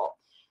Roundtable.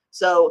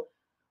 So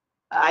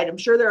I'm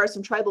sure there are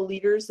some tribal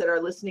leaders that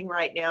are listening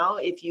right now.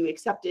 If you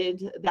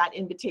accepted that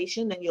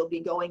invitation, then you'll be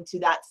going to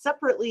that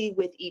separately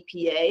with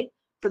EPA.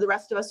 For the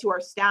rest of us who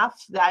are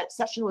staff, that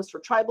session was for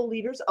tribal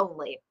leaders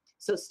only.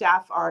 So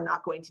staff are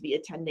not going to be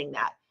attending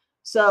that.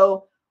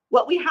 So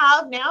what we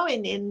have now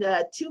in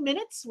 2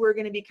 minutes, we're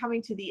going to be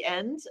coming to the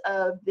end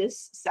of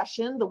this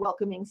session, the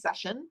welcoming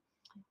session.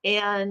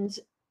 And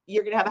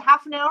you're going to have a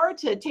half an hour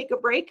to take a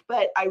break,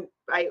 but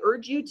I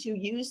urge you to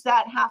use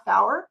that half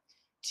hour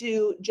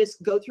to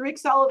just go through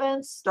Excel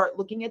events, start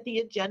looking at the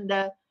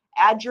agenda,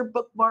 add your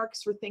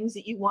bookmarks for things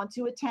that you want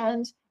to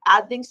attend,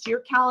 add things to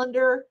your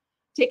calendar,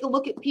 take a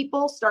look at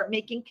people, start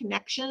making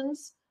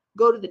connections,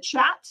 go to the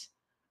chat.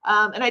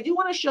 And I do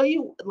want to show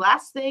you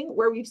last thing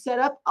where we've set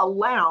up a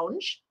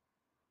lounge.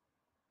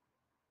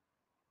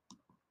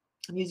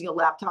 I'm using a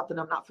laptop that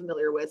I'm not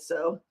familiar with,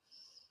 so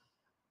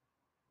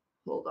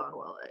hold on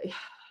while I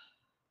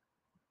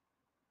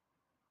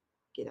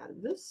get out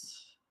of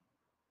this.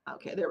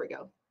 Okay, there we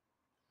go.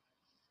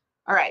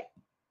 All right.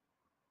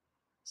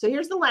 So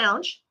here's the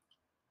lounge.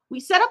 We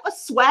set up a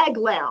swag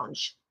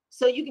lounge.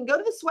 So you can go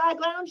to the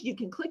swag lounge, you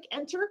can click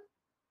enter.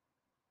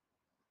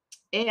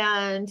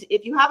 And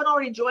if you haven't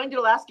already joined,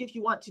 it'll ask you if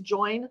you want to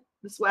join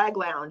the swag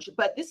lounge.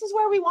 But this is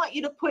where we want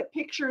you to put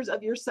pictures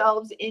of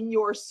yourselves in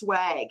your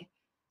swag.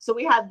 So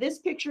we had this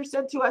picture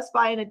sent to us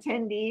by an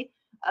attendee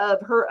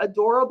of her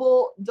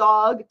adorable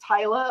dog,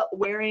 Tyla,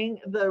 wearing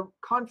the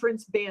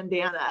conference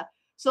bandana.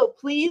 So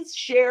please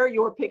share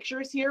your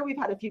pictures here. We've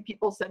had a few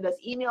people send us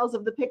emails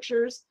of the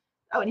pictures.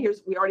 Oh, and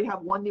we already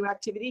have one new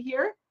activity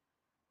here.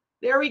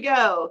 There we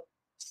go.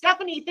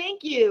 Stephanie,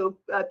 thank you.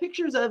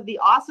 Pictures of the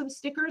awesome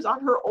stickers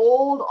on her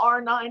old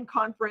R9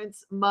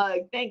 conference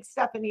mug. Thanks,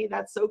 Stephanie.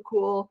 That's so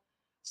cool.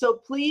 So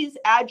please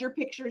add your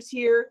pictures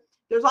here.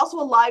 There's also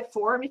a live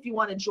forum if you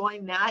want to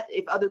join that.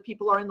 If other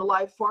people are in the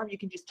live forum, you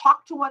can just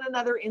talk to one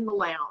another in the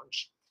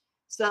lounge.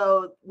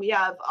 So we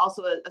have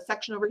also a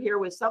section over here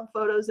with some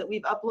photos that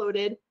we've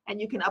uploaded, and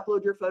you can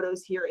upload your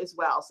photos here as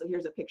well. So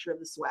here's a picture of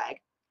the swag.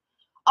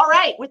 All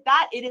right, with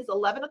that, it is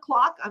 11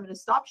 o'clock. I'm going to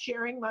stop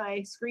sharing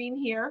my screen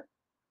here.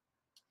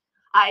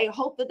 I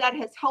hope that that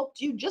has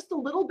helped you just a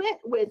little bit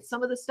with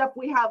some of the stuff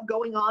we have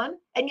going on.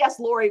 And yes,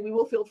 Lori, we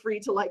will feel free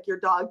to like your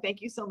dog.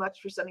 Thank you so much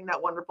for sending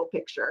that wonderful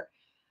picture.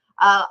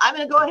 I'm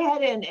going to go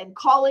ahead and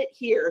call it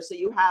here. So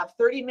you have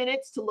 30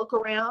 minutes to look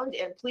around,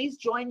 and please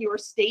join your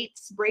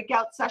state's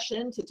breakout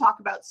session to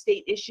talk about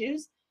state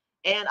issues.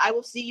 And I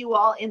will see you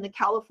all in the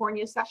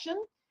California session.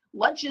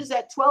 Lunch is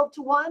at 12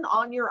 to 1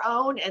 on your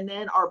own, and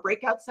then our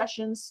breakout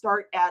sessions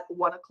start at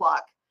 1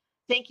 o'clock.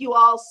 Thank you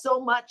all so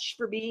much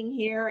for being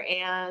here,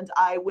 and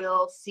I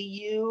will see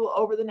you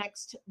over the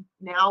next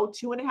now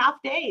 2.5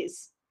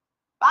 days.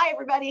 Bye,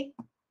 everybody.